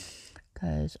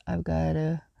 Because I've got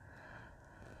to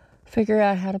figure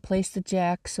out how to place the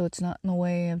jack so it's not in the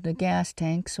way of the gas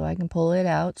tank, so I can pull it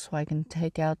out, so I can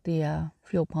take out the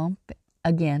fuel pump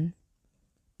again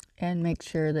and make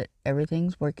sure that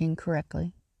everything's working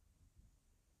correctly.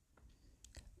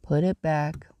 Put it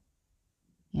back,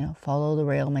 follow the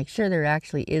rail, make sure there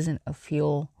actually isn't a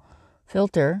fuel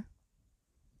filter,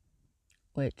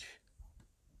 which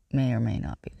may or may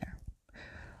not be there.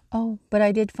 Oh, but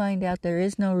I did find out there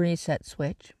is no reset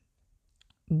switch,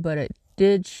 but it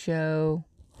did show,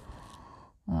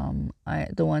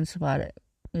 the one spot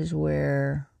is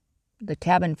where the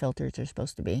cabin filters are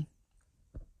supposed to be,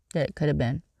 that it could have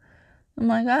been. I'm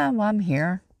like, well, I'm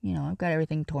here, I've got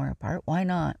everything torn apart, why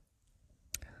not?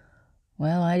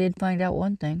 Well, I did find out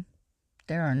one thing.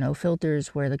 There are no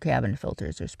filters where the cabin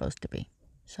filters are supposed to be,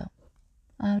 so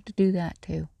I'll have to do that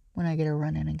too when I get a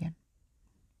run in again.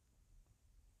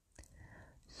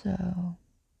 So,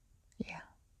 yeah.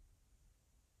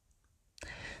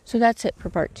 So that's it for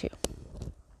part 2.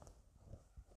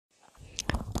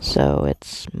 So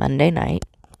it's Monday night,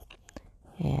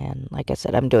 and like I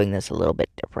said, I'm doing this a little bit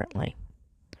differently.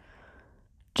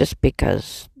 Just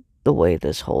because the way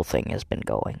this whole thing has been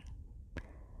going.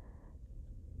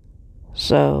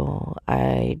 So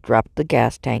I dropped the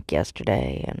gas tank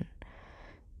yesterday and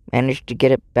managed to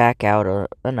get it back out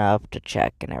enough to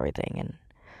check and everything, and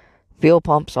fuel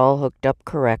pump's all hooked up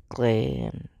correctly,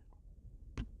 and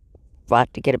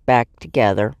fought to get it back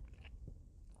together,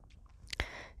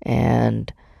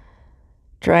 and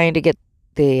trying to get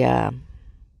the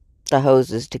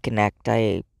hoses to connect.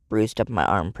 I bruised up my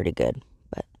arm pretty good,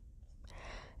 but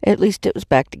at least it was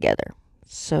back together.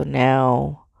 So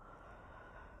now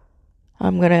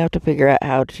I'm gonna have to figure out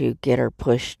how to get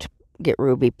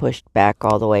Ruby pushed back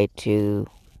all the way to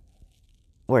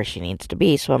where she needs to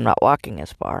be, so I'm not walking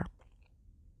as far.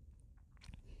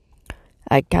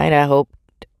 I kind of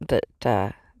hoped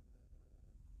that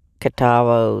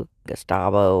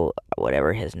Gustavo,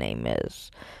 whatever his name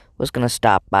is, was going to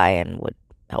stop by and would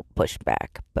help push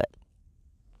back, but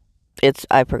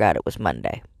I forgot it was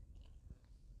Monday.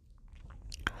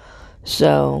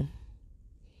 So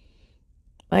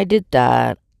I did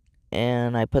that,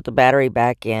 and I put the battery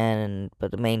back in and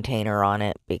put the maintainer on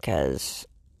it because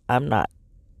I'm not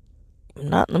in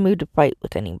the mood to fight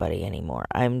with anybody anymore.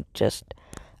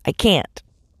 I can't.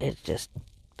 It's just,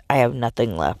 I have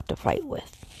nothing left to fight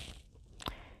with.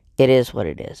 It is what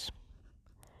it is.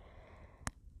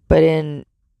 But in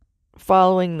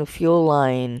following the fuel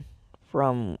line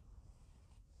from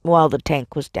while the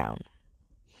tank was down,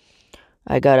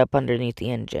 I got up underneath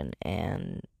the engine,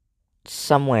 and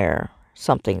somewhere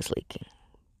something's leaking.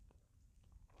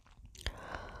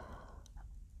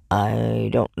 I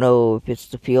don't know if it's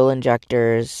the fuel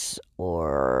injectors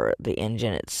or the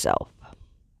engine itself.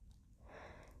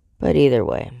 But either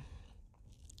way,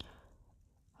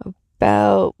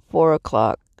 about 4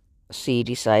 o'clock, C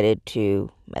decided to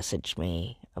message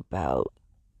me about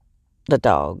the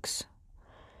dogs,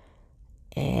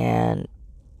 and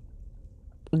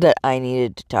that I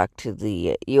needed to talk to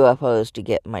the UFOs to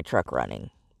get my truck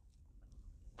running.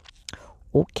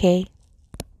 Okay.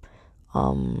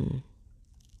 That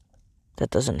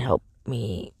doesn't help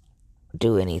me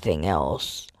do anything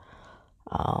else.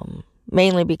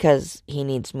 Mainly because he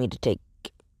needs me to take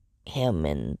him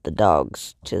and the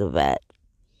dogs to the vet.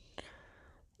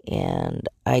 And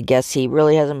I guess he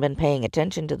really hasn't been paying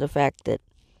attention to the fact that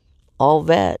all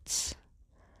vets,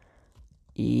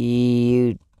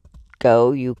 you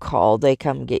go, you call, they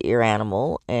come get your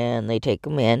animal, and they take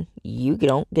them in. You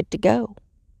don't get to go.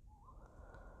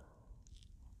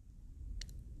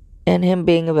 And him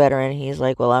being a veteran, he's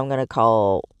like, well, I'm going to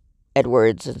call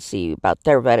Edwards and see about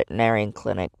their veterinarian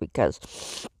clinic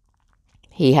because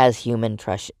he has human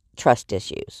trust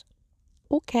issues.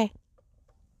 Okay.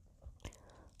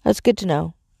 That's good to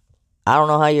know. I don't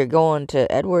know how you're going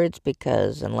to Edwards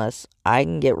because unless I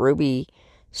can get Ruby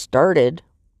started,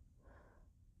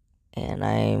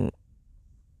 and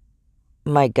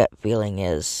my gut feeling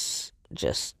is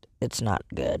just, it's not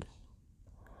good.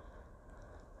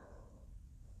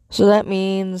 So that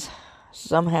means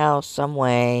somehow, some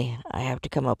way, I have to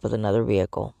come up with another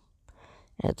vehicle.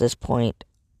 At this point,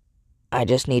 I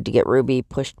just need to get Ruby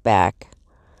pushed back,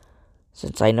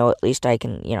 since I know at least I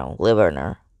can, live in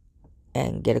her,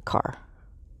 and get a car.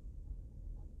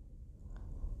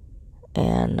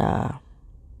 And, at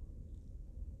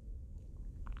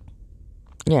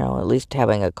least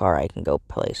having a car, I can go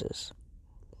places.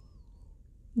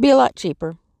 Be a lot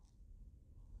cheaper,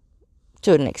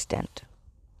 to an extent.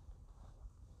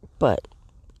 But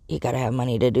you gotta have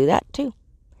money to do that, too.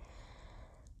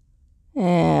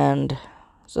 And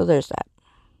so there's that.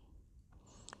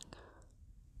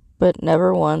 But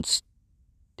never once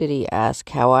did he ask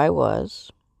how I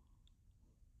was.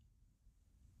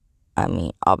 I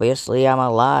mean, obviously I'm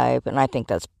alive, and I think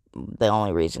that's the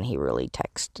only reason he really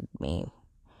texted me,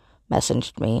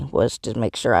 messaged me, was to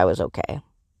make sure I was okay.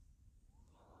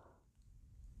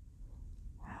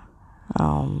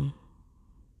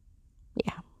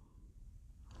 Yeah.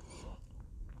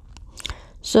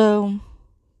 So,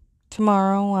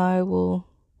 tomorrow I will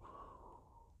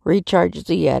recharge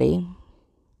the Yeti,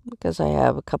 because I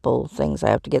have a couple things I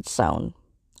have to get sewn.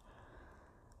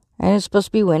 And it's supposed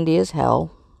to be windy as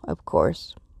hell, of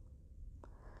course.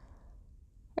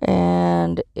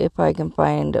 And if I can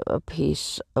find a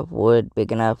piece of wood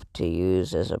big enough to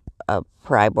use as a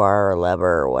pry bar or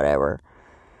lever or whatever,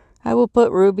 I will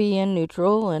put Ruby in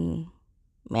neutral and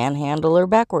manhandle her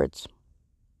backwards.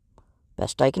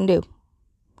 Best I can do.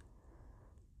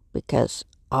 Because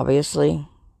obviously,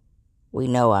 we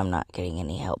know I'm not getting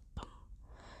any help.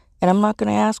 And I'm not going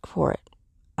to ask for it.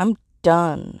 I'm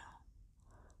done.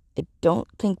 I don't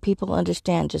think people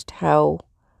understand just how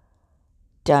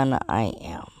done I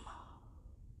am.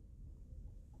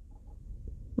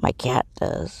 My cat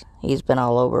does. He's been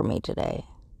all over me today.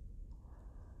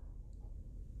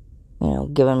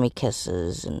 Giving me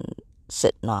kisses and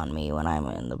sitting on me when I'm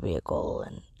in the vehicle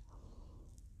and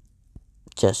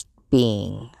just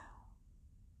being.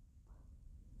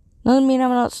 Doesn't mean I'm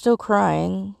not still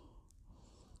crying,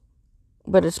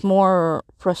 but it's more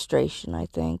frustration, I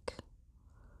think.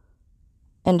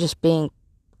 And just being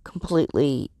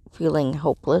completely feeling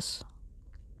hopeless.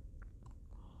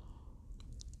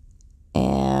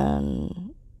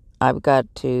 And I've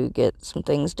got to get some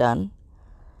things done.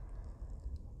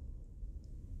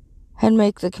 And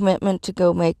make the commitment to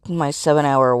go make my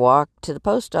 7-hour walk to the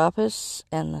post office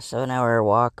and the 7-hour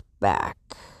walk back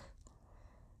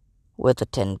with a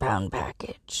 10-pound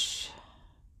package.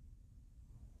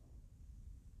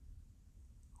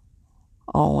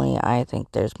 Only I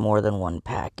think there's more than one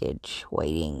package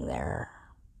waiting there.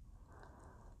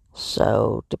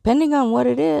 So, depending on what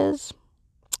it is,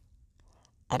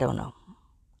 I don't know.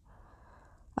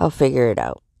 I'll figure it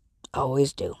out.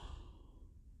 Always do.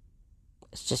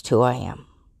 It's just who I am.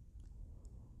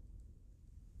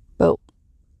 But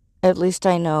at least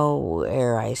I know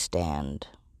where I stand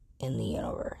in the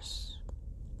universe.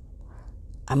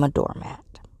 I'm a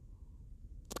doormat.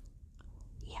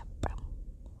 Yep.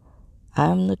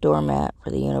 I'm the doormat for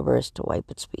the universe to wipe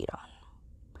its feet on.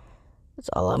 That's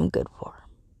all I'm good for.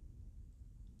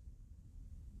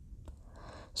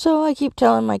 So I keep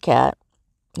telling my cat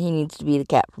he needs to be the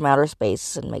cat from outer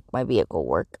space and make my vehicle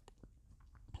work.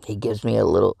 He gives me a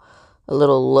little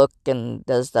look and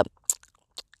does the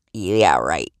yeah,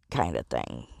 right kind of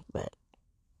thing. But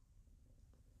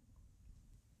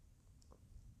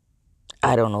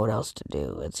I don't know what else to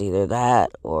do. It's either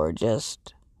that or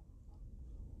just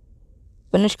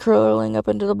finish curling up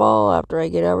into the ball after I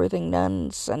get everything done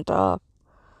and sent off.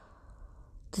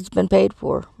 It's been paid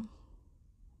for.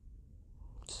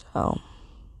 So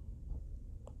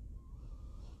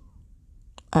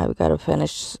I've got to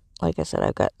finish. Like I said,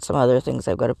 I've got some other things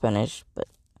I've got to finish, but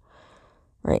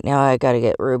right now I got to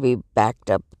get Ruby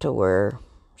backed up to where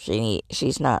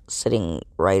she's not sitting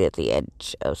right at the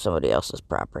edge of somebody else's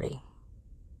property.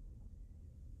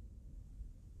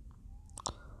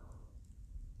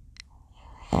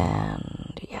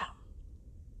 And yeah.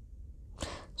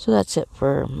 So that's it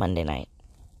for Monday night.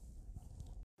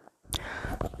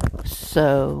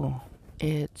 So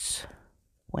it's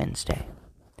Wednesday.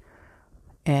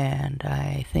 And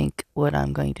I think what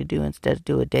I'm going to do, instead of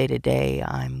do a day-to-day,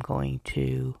 I'm going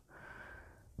to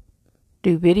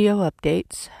do video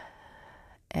updates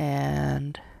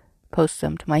and post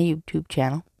them to my YouTube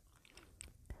channel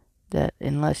that,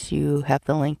 unless you have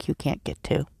the link, you can't get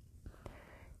to.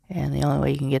 And the only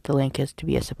way you can get the link is to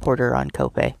be a supporter on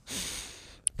Ko-Fi.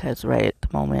 Because right at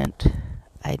the moment,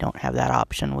 I don't have that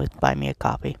option with Buy Me a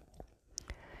Coffee.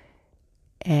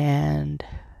 And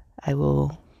I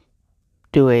will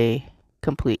do a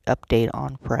complete update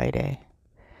on Friday.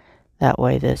 That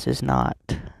way this is not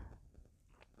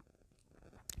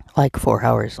like 4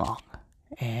 hours long.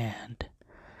 And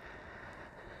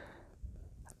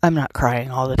I'm not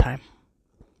crying all the time.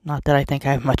 Not that I think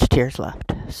I have much tears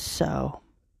left. So,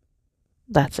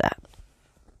 that's that.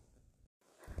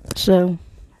 So,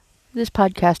 this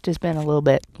podcast has been a little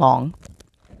bit long.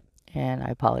 And I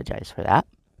apologize for that.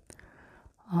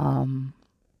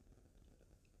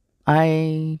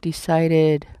 I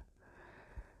decided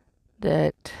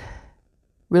that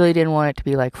really didn't want it to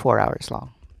be like 4 hours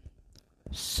long.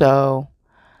 So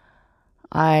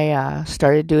I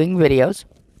started doing videos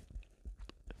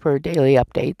for daily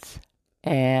updates.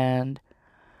 And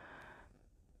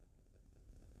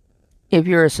if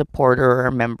you're a supporter or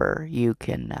a member, you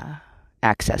can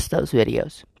access those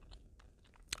videos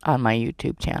on my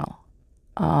YouTube channel.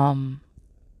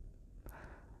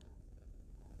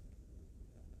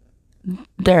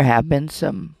 There have been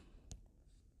some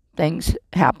things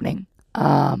happening.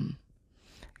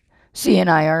 C and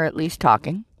I are at least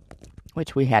talking,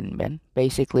 which we hadn't been.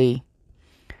 Basically,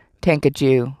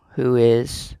 Tankaju, who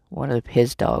is one of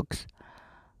his dogs,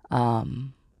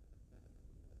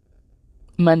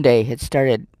 Monday had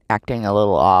started acting a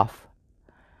little off.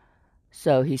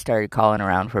 So he started calling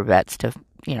around for vets to,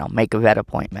 make a vet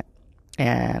appointment.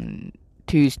 And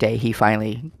Tuesday, he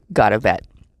finally got a vet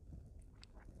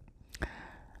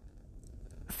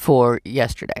for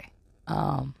yesterday.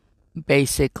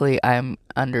 Basically, I'm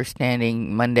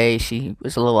understanding Monday she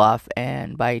was a little off,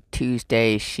 and by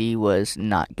Tuesday she was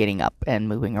not getting up and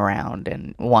moving around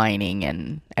and whining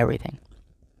and everything.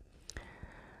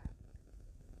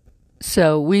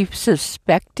 So we've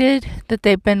suspected that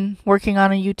they've been working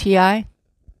on a UTI.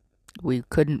 We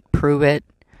couldn't prove it.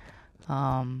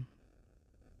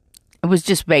 It was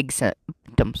just vague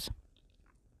symptoms.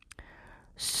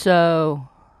 So,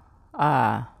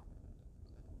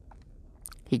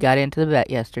 he got into the vet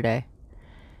yesterday.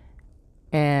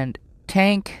 And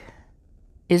Tank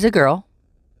is a girl.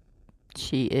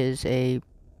 She is a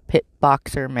pit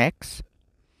boxer mix.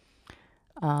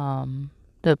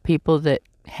 The people that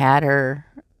had her,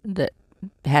 that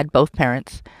had both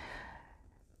parents,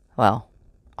 well,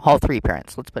 all three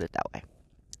parents, let's put it that way.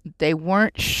 They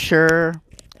weren't sure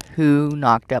who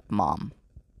knocked up Mom.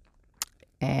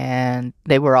 And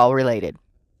they were all related.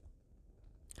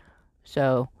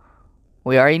 So,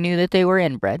 we already knew that they were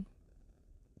inbred.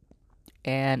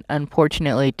 And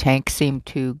unfortunately, Tank seemed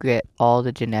to get all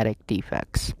the genetic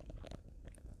defects.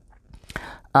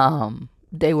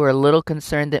 They were a little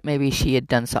concerned that maybe she had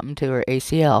done something to her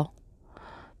ACL.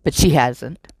 But she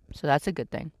hasn't. So that's a good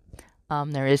thing.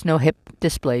 There is no hip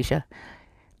dysplasia.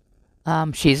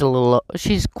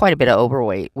 She's quite a bit of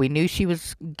overweight. We knew she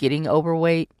was getting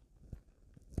overweight.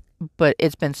 But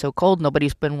it's been so cold,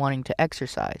 nobody's been wanting to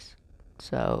exercise.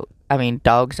 So,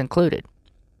 dogs included.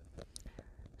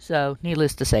 So,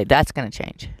 needless to say, that's going to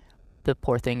change. The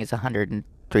poor thing is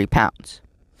 103 pounds.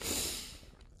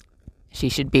 She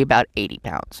should be about 80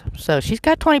 pounds. So, she's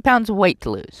got 20 pounds of weight to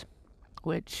lose,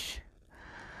 which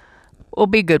will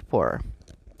be good for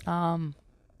her.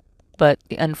 But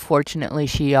unfortunately,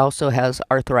 she also has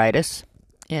arthritis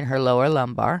in her lower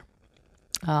lumbar.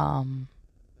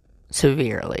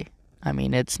 Severely.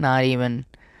 It's not even...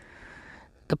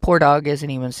 The poor dog isn't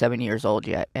even 7 years old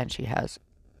yet, and she has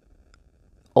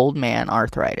old man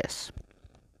arthritis.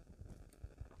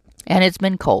 And it's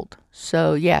been cold.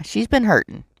 So, yeah, she's been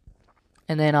hurting.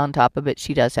 And then on top of it,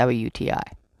 she does have a UTI.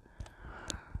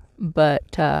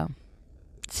 But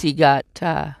she got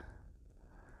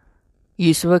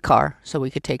use of a car so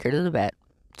we could take her to the vet.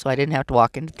 So I didn't have to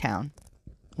walk into town,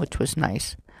 which was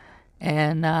nice.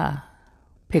 And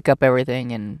pick up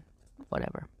everything and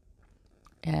whatever.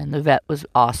 And the vet was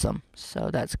awesome,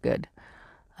 so that's good.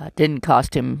 Didn't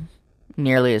cost him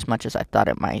nearly as much as I thought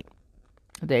it might.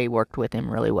 They worked with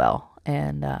him really well.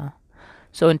 And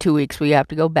so in 2 weeks we have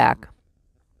to go back.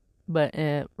 But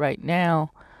right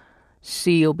now,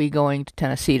 C will be going to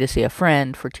Tennessee to see a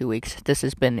friend for 2 weeks. This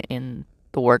has been in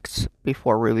the works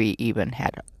before Ruby even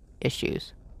had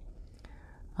issues.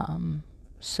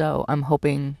 So I'm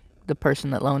hoping the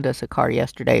person that loaned us a car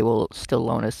yesterday will still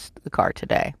loan us the car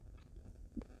today.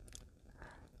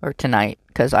 Or tonight,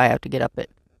 because I have to get up at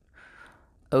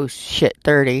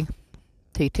 30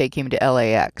 to take him to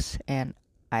LAX. And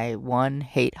I, 1,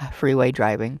 hate freeway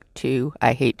driving. 2,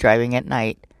 I hate driving at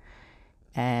night.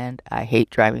 And I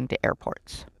hate driving to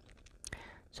airports.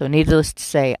 So needless to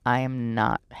say, I am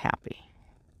not happy.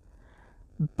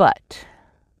 But,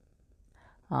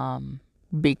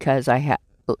 because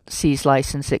C's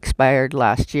license expired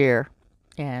last year,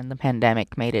 and the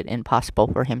pandemic made it impossible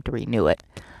for him to renew it.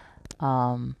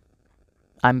 I'm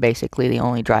basically the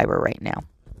only driver right now.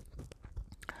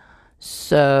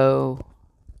 So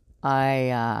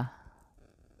I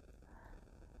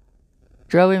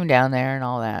drove him down there and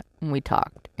all that, and we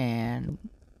talked, and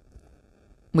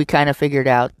we kind of figured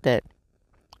out that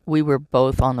we were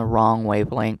both on the wrong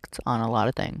wavelengths on a lot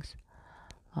of things.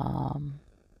 I'm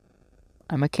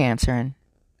a Canceran.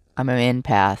 I'm an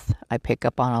empath. I pick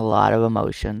up on a lot of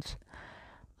emotions.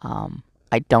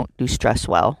 I don't do stress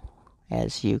well,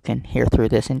 as you can hear through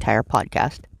this entire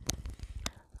podcast.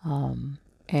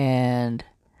 And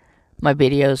my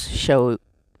videos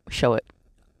show it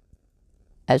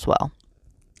as well.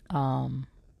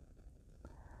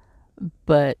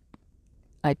 But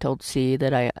I told C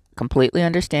that I completely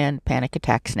understand panic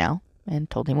attacks now, and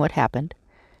told him what happened.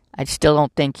 I still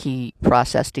don't think he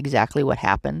processed exactly what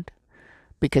happened,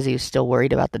 because he was still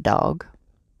worried about the dog.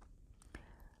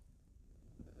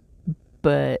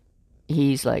 But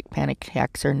he's like, panic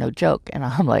attacks are no joke. And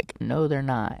I'm like, no, they're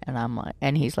not.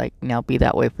 And he's like, now be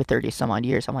that way for 30 some odd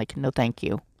years. I'm like, no, thank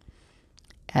you.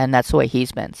 And that's the way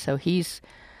he's been. So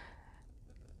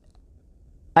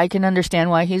I can understand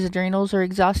why his adrenals are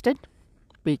exhausted,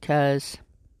 because,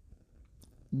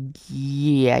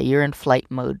 yeah, you're in flight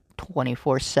mode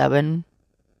 24/7.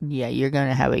 Yeah, you're going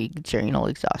to have adrenal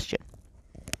exhaustion.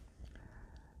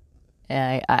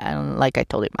 And like I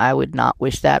told him, I would not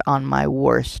wish that on my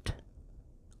worst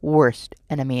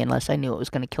enemy unless I knew it was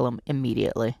going to kill him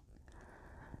immediately.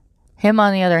 Him,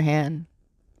 on the other hand,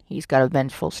 he's got a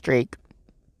vengeful streak.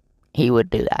 He would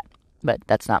do that, but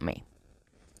that's not me.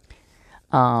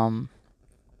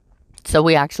 So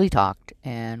we actually talked,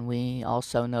 and we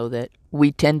also know that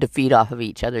we tend to feed off of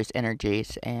each other's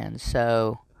energies, and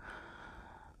so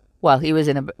while he was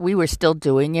we were still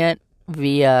doing it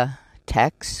via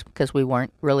text, because we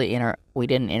weren't really we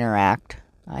didn't interact.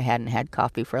 I hadn't had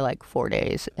coffee for like 4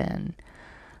 days, and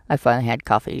I finally had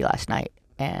coffee last night,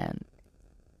 and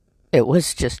it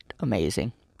was just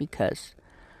amazing, because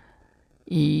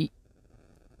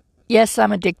yes,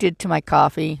 I'm addicted to my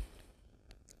coffee.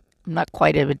 I'm not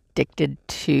quite as addicted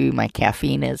to my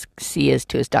caffeine as C is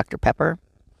to his Dr. Pepper.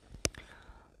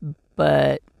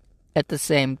 But at the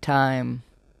same time,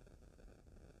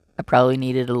 I probably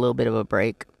needed a little bit of a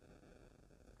break.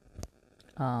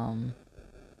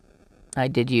 I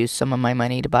did use some of my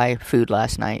money to buy food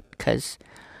last night, because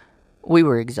we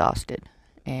were exhausted.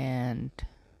 And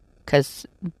because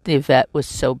the vet was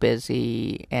so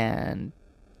busy, and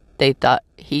they thought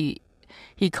he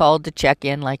called to check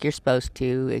in like you're supposed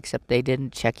to, except they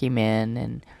didn't check him in.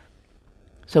 And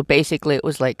so basically it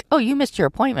was like, oh, you missed your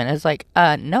appointment. It's like,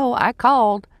 no, I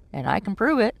called and I can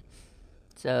prove it.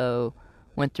 So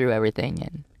went through everything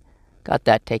and got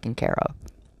that taken care of.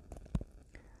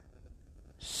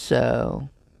 So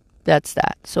that's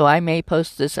that. So I may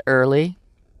post this early,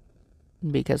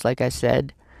 because like I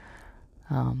said,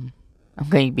 I'm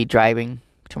going to be driving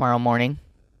tomorrow morning.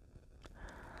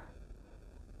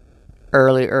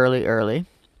 Early.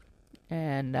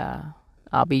 And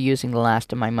I'll be using the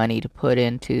last of my money to put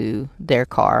into their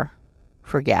car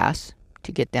for gas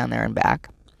to get down there and back.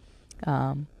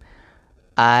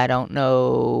 I don't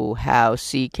know how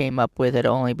C came up with it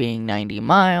only being 90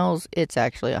 miles. It's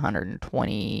actually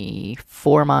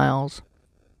 124 miles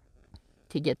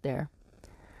to get there.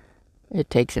 It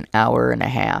takes an hour and a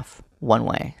half one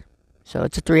way. So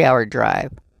it's a 3-hour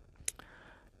drive.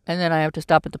 And then I have to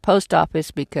stop at the post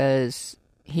office because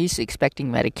he's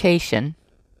expecting medication,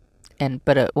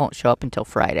 but it won't show up until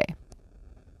Friday.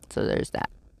 So there's that.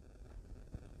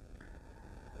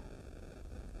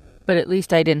 But at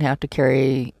least I didn't have to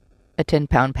carry a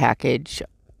 10-pound package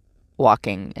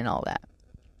walking and all that.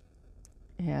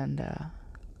 And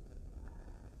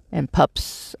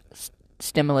Pup's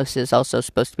stimulus is also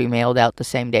supposed to be mailed out the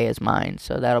same day as mine,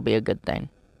 so that'll be a good thing.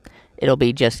 It'll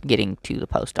be just getting to the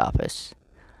post office.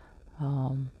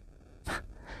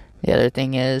 The other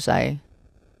thing is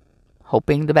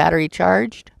hoping the battery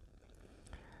charged.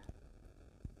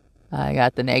 I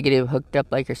got the negative hooked up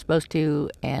like you're supposed to,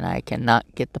 and I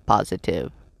cannot get the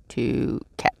positive to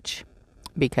catch.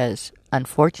 Because,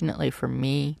 unfortunately for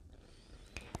me,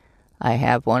 I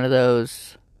have one of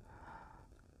those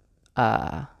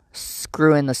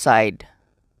screw in the side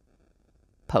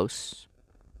posts,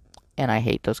 and I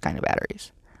hate those kind of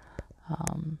batteries.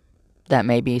 That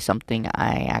may be something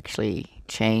I actually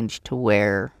change to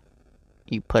where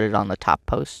you put it on the top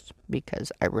post,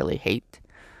 because I really hate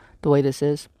the way this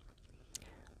is.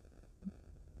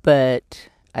 But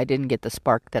I didn't get the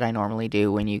spark that I normally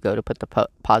do when you go to put the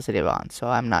positive on. So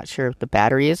I'm not sure if the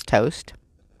battery is toast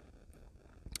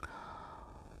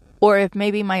or if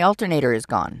maybe my alternator is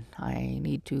gone. I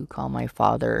need to call my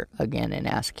father again and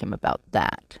ask him about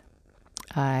that.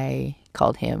 I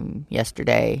called him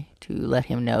yesterday to let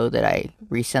him know that I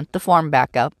resent the form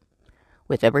back up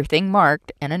with everything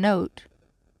marked and a note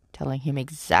telling him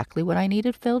exactly what I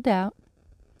needed filled out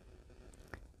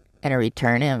and a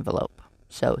return envelope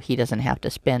so he doesn't have to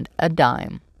spend a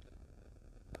dime.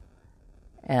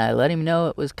 And I let him know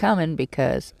it was coming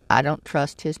because I don't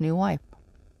trust his new wife.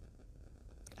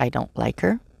 I don't like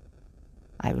her.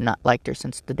 I've not liked her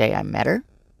since the day I met her.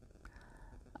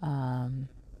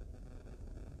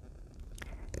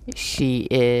 She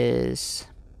is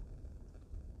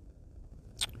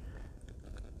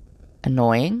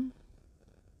annoying.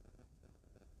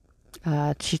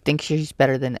 She thinks she's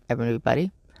better than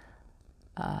everybody.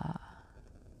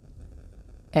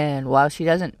 And while she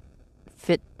doesn't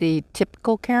fit the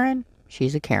typical Karen,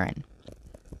 she's a Karen.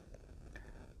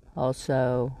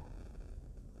 Also,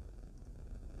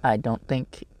 I don't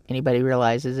think anybody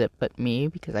realizes it but me,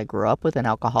 because I grew up with an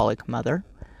alcoholic mother,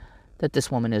 that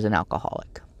this woman is an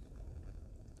alcoholic.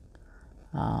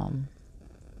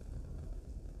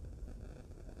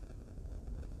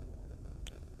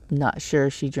 Not sure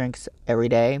she drinks every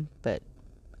day, but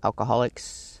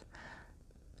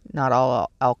not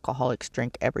all alcoholics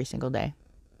drink every single day.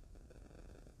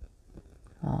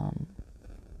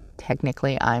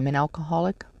 Technically, I'm an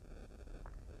alcoholic.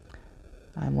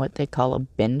 I'm what they call a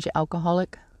binge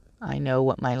alcoholic. I know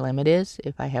what my limit is.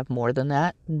 If I have more than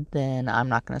that, then I'm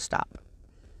not going to stop.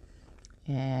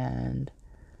 And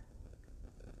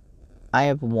I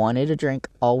have wanted a drink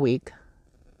all week.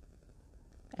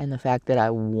 And the fact that I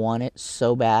want it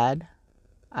so bad,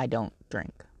 I don't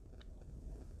drink.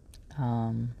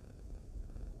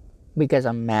 Because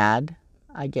I'm mad,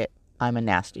 I'm a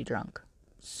nasty drunk.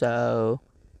 So,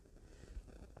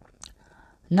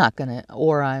 not gonna,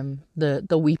 or I'm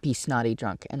the weepy, snotty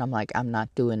drunk. And I'm like, I'm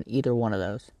not doing either one of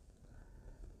those.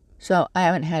 So, I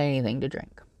haven't had anything to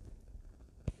drink.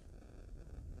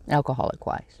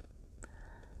 Alcoholic-wise.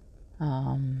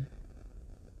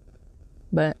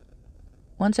 But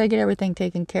once I get everything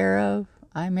taken care of,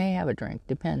 I may have a drink.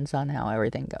 Depends on how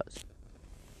everything goes.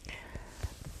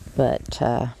 But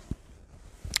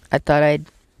I thought I'd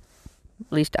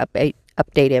at least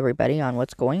update everybody on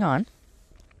what's going on.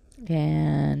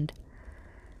 And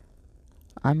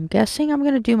I'm guessing I'm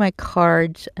going to do my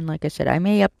cards. And like I said, I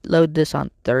may upload this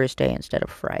on Thursday instead of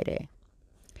Friday.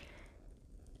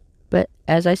 But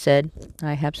as I said,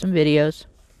 I have some videos.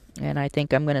 And I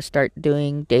think I'm going to start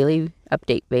doing daily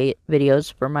update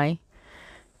videos for my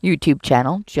YouTube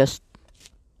channel, just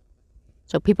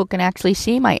so people can actually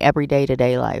see my everyday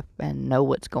today life and know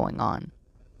what's going on.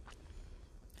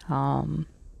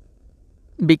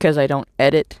 Because I don't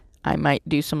edit, I might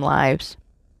do some lives.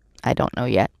 I don't know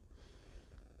yet.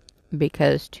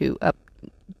 Because to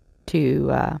do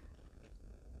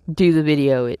the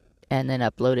video and then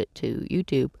upload it to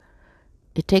YouTube,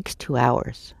 it takes 2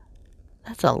 hours.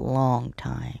 That's a long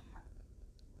time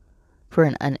for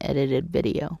an unedited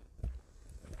video.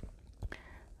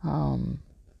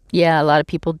 Yeah, a lot of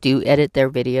people do edit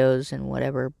their videos and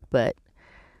whatever, but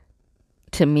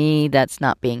to me, that's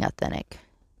not being authentic.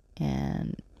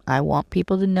 And I want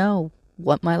people to know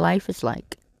what my life is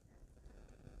like.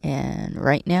 And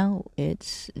right now,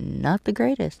 it's not the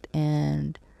greatest.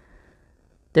 And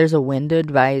there's a wind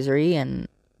advisory, and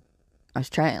I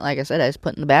was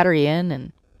putting the battery in,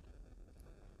 and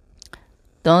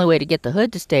the only way to get the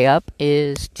hood to stay up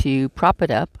is to prop it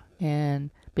up,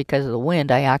 and because of the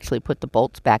wind, I actually put the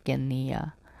bolts back in the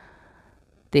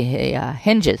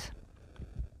hinges.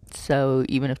 So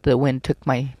even if the wind took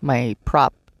my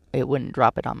prop, it wouldn't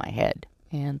drop it on my head.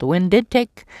 And the wind did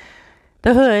take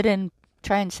the hood and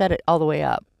try and set it all the way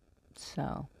up.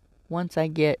 So once I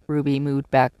get Ruby moved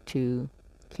back to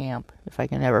camp, if I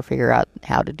can ever figure out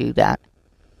how to do that,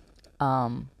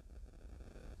 I'm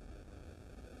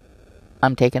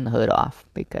taking the hood off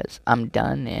because I'm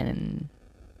done, and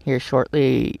here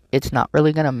shortly it's not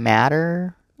really going to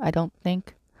matter, I don't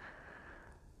think.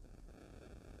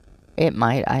 It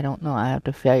might, I don't know. I have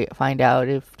to find out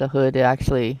if the hood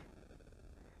actually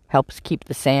helps keep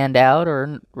the sand out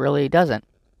or really doesn't.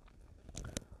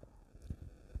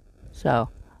 So,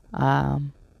 I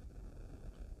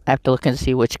have to look and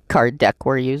see which card deck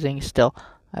we're using still.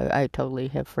 I totally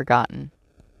have forgotten,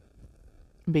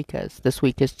 because this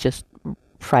week has just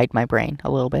fried my brain a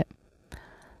little bit.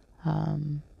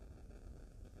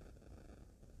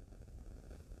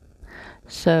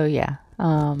 So yeah,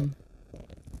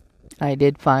 I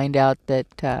did find out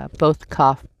that both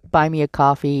Buy Me a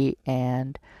Coffee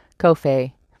and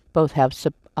Ko-fi both have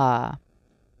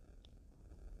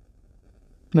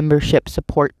membership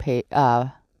supports.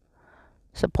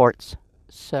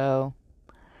 So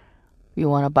if you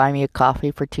want to buy me a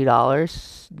coffee for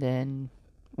 $2, then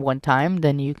one time,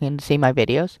 then you can see my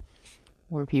videos.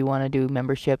 Or if you want to do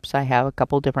memberships, I have a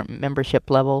couple different membership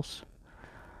levels.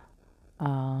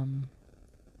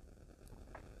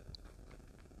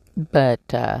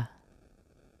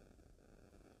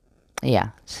 Yeah,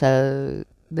 so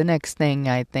the next thing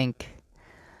I think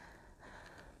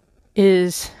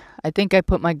is, I think I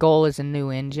put my goal as a new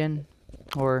engine,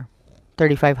 or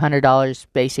 $3,500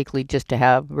 basically just to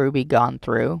have Ruby gone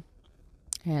through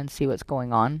and see what's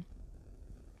going on.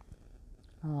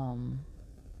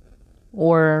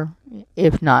 Or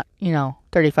if not,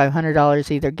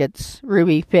 $3,500 either gets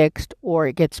Ruby fixed or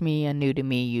it gets me a new to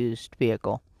me used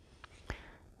vehicle.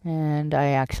 And I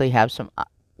actually have some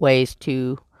ways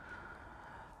to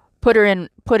put it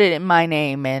in my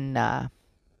name and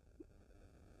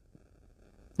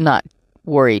not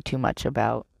worry too much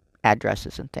about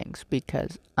addresses and things,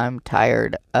 because I'm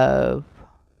tired of,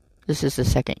 this is the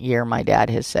second year my dad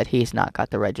has said he's not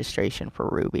got the registration for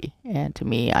Ruby. And to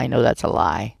me, I know that's a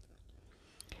lie.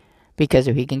 Because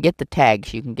if he can get the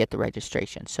tags, you can get the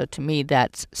registration. So to me,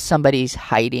 that's somebody's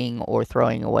hiding or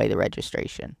throwing away the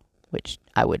registration, which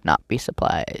I would not be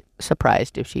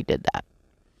surprised if she did that.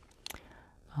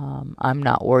 I'm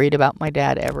not worried about my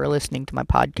dad ever listening to my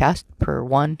podcast. For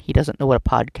one, he doesn't know what a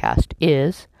podcast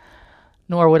is,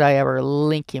 nor would I ever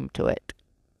link him to it.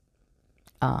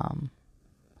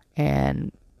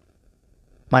 And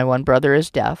my one brother is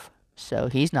deaf, so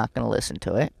he's not going to listen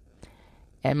to it.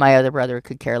 And my other brother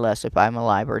could care less if I'm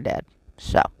alive or dead.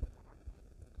 So,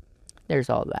 there's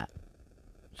all that.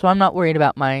 So I'm not worried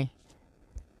about my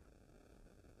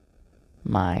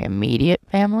immediate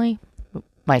family.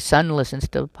 My son listens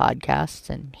to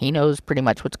podcasts, and he knows pretty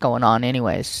much what's going on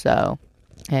anyways. So,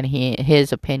 and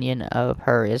his opinion of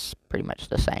her is pretty much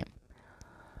the same.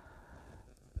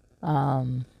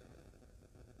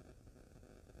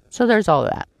 So there's all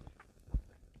that.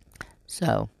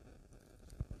 So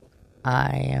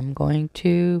I am going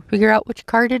to figure out which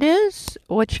card it is,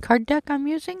 which card deck I'm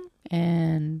using,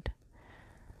 and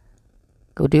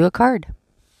go do a card.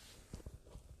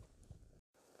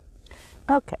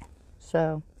 Okay,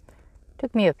 so it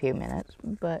took me a few minutes,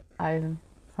 but I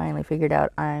finally figured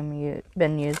out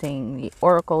been using the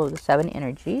Oracle of the Seven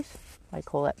Energies by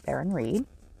Colette Baron Reid.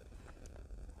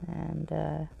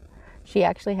 And she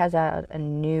actually has a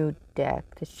new deck,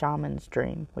 the Shaman's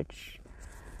Dream, which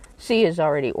C is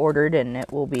already ordered, and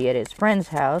it will be at his friend's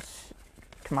house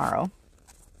tomorrow.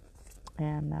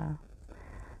 And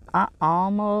I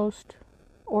almost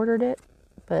ordered it,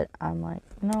 but I'm like,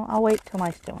 no, I'll wait till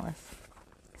my stimulus.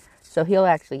 So he'll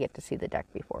actually get to see the deck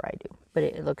before I do, but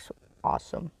it looks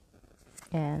awesome.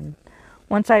 And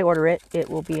once I order it, it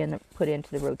will be put into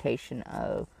the rotation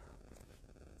of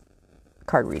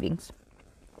card readings.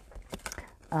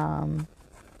 And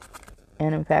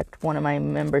in fact, one of my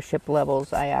membership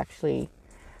levels, I actually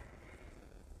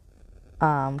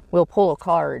will pull a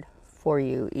card for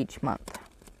you each month.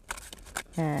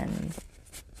 And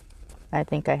I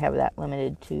think I have that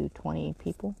limited to 20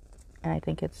 people. And I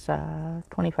think it's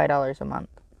 $25 a month.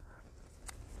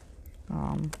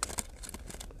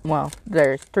 Well,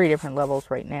 there's 3 different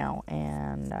levels right now.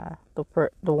 And the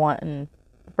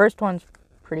first one's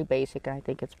pretty basic. I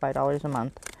think it's $5 a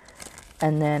month.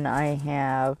 And then I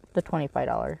have the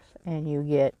 $25, and you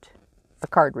get a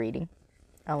card reading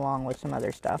along with some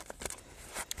other stuff.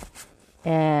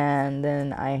 And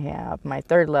then I have my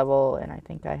 3rd level, and I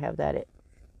think I have that at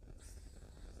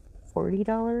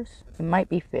 $40. It might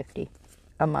be $50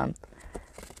 a month.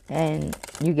 And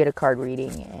you get a card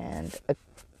reading and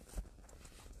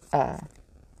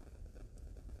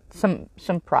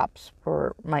some props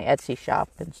for my Etsy shop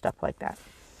and stuff like that.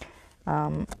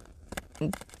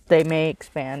 They may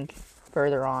expand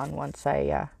further on once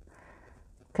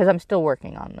because I'm still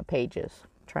working on the pages,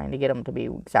 trying to get them to be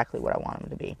exactly what I want them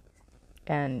to be.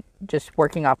 And just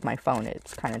working off my phone,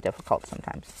 it's kind of difficult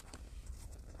sometimes.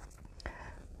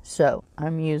 So,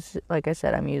 like I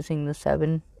said, I'm using the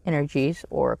 7 Energies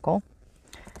Oracle.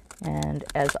 And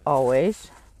as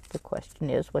always, the question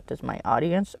is, what does my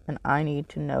audience and I need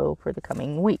to know for the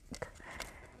coming week?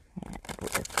 And we're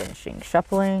finishing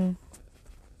shuffling.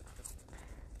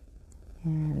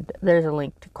 And there's a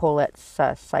link to Colette's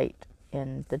site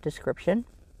in the description.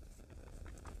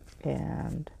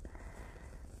 And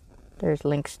there's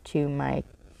links to my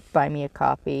Buy Me a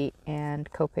Coffee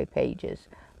and Ko-fi pages.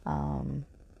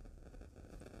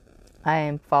 I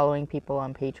am following people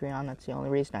on Patreon. That's the only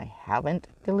reason I haven't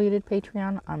deleted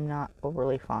Patreon. I'm not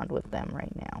overly fond with them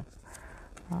right now.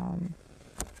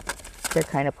 They're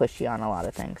kind of pushy on a lot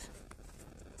of things.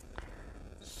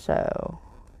 So,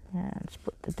 and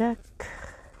split the deck.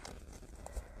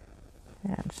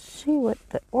 And see what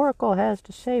the Oracle has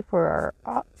to say for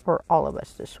all of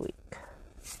us this week.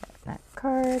 That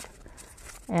card.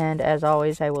 And as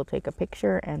always, I will take a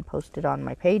picture and post it on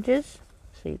my pages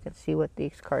so you can see what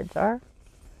these cards are.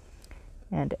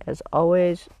 And as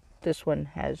always, this one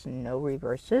has no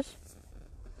reverses.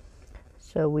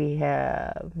 So we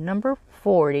have number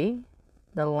 40,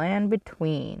 the land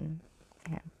between.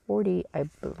 And 40, I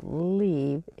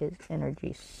believe, is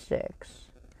energy 6.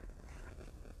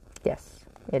 Yes,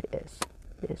 it is.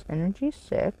 It is energy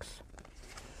 6.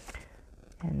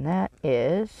 And that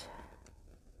is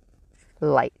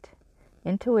light,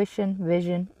 intuition,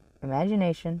 vision,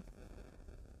 imagination,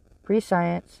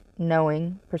 prescience,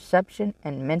 knowing, perception,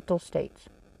 and mental states.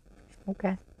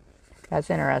 Okay. That's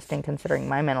interesting considering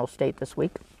my mental state this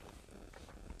week.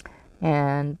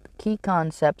 And key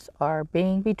concepts are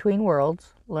being between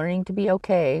worlds, learning to be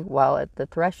okay while at the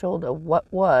threshold of what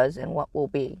was and what will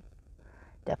be.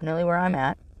 Definitely where I'm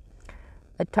at.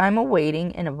 A time of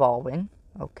waiting and evolving.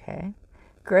 Okay.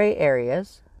 Gray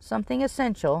areas, something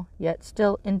essential yet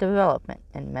still in development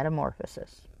and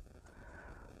metamorphosis.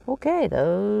 Okay,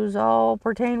 those all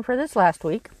pertain for this last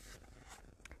week.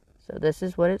 So this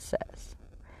is what it says.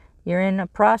 You're in a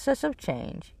process of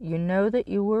change. You know that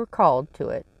you were called to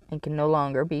it and can no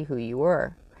longer be who you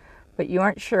were. But you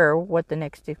aren't sure what the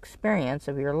next experience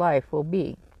of your life will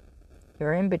be.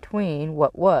 You're in between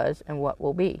what was and what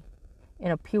will be,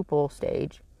 in a pupal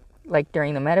stage, like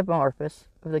during the metamorphosis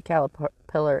of the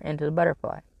caterpillar into the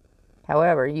butterfly.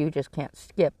 However, you just can't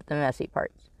skip the messy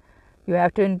parts. You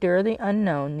have to endure the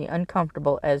unknown, the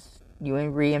uncomfortable, as you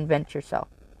reinvent yourself.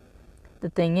 The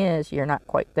thing is, you're not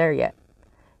quite there yet.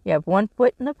 You have one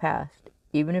foot in the past,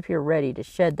 even if you're ready to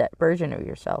shed that version of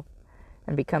yourself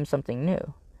and become something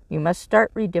new. You must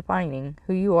start redefining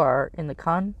who you are in the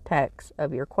context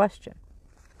of your question.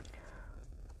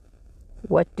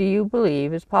 What do you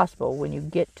believe is possible when you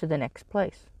get to the next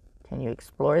place? Can you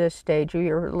explore this stage of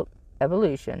your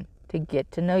evolution to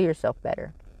get to know yourself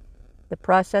better? The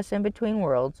process in between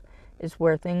worlds is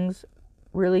where things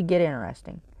really get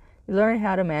interesting. You learn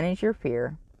how to manage your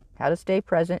fear, how to stay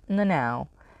present in the now,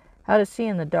 how to see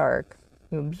in the dark.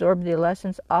 You absorb the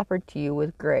lessons offered to you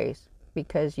with grace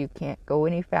because you can't go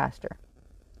any faster.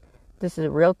 This is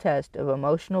a real test of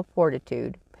emotional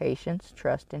fortitude, patience,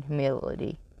 trust, and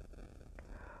humility.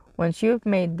 Once you have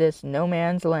made this no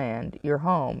man's land your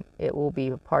home, it will be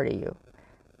a part of you.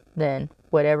 Then,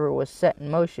 whatever was set in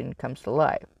motion comes to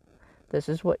life. This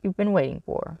is what you've been waiting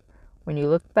for. When you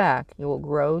look back, you will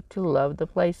grow to love the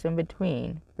place in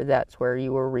between, for that's where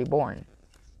you were reborn.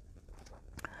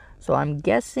 So I'm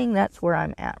guessing that's where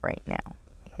I'm at right now,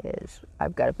 is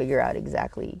I've got to figure out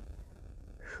exactly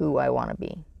who I want to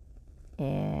be.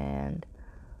 And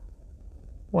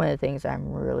one of the things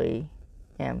I'm really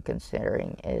am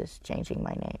considering is changing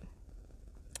my name,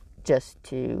 just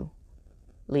to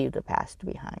leave the past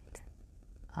behind.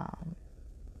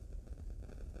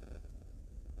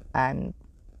 I'm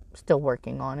still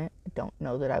working on it. I don't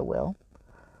know that I will.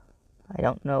 I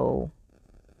don't know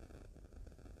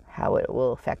how it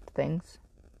will affect things.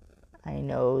 I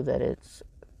know that it's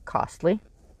costly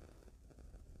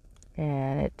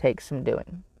and it takes some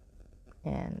doing.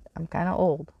 And I'm kind of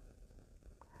old.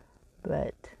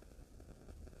 But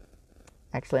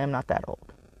actually, I'm not that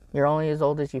old. You're only as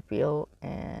old as you feel,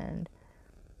 and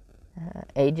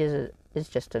age is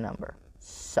just a number.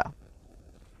 So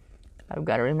I've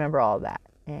got to remember all that.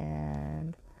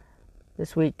 And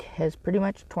this week has pretty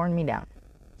much torn me down.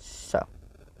 So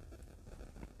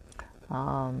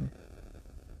I'm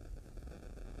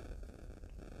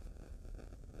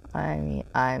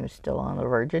still on the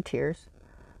verge of tears.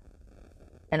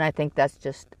 And I think that's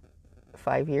just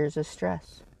 5 years of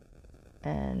stress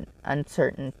and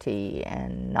uncertainty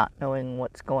and not knowing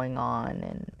what's going on,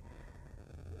 and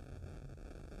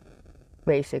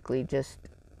basically just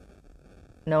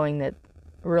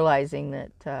realizing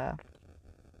that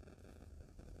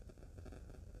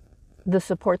the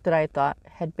support that I thought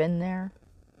had been there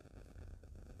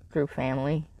through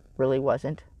family really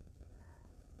wasn't.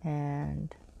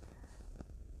 And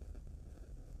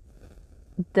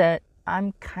that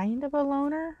I'm kind of a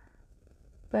loner,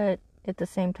 but at the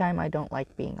same time, I don't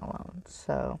like being alone.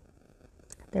 So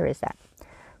there is that.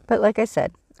 But like I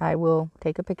said, I will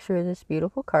take a picture of this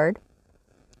beautiful card,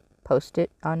 post it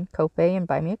on Ko-Fi and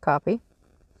buy me a copy.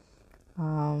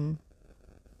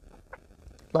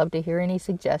 love to hear any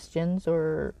suggestions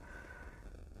or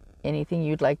anything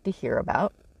you'd like to hear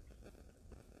about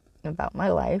my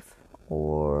life,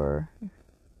 or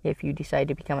if you decide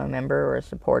to become a member or a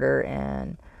supporter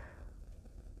and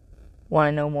want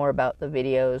to know more about the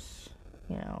videos,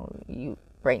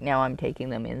 right now I'm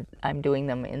doing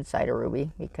them inside a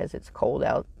Ruby because it's cold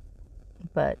out,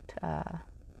 but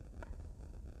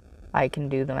I can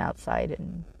do them outside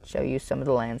and show you some of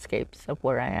the landscapes of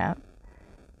where I am.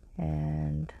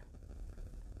 And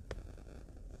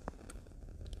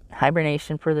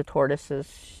hibernation for the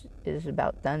tortoises is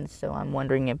about done, so I'm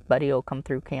wondering if Buddy will come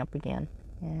through camp again,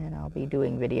 and I'll be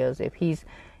doing videos. If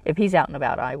he's out and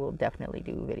about, I will definitely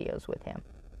do videos with him.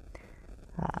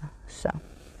 So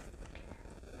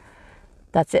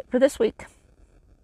that's it for this week.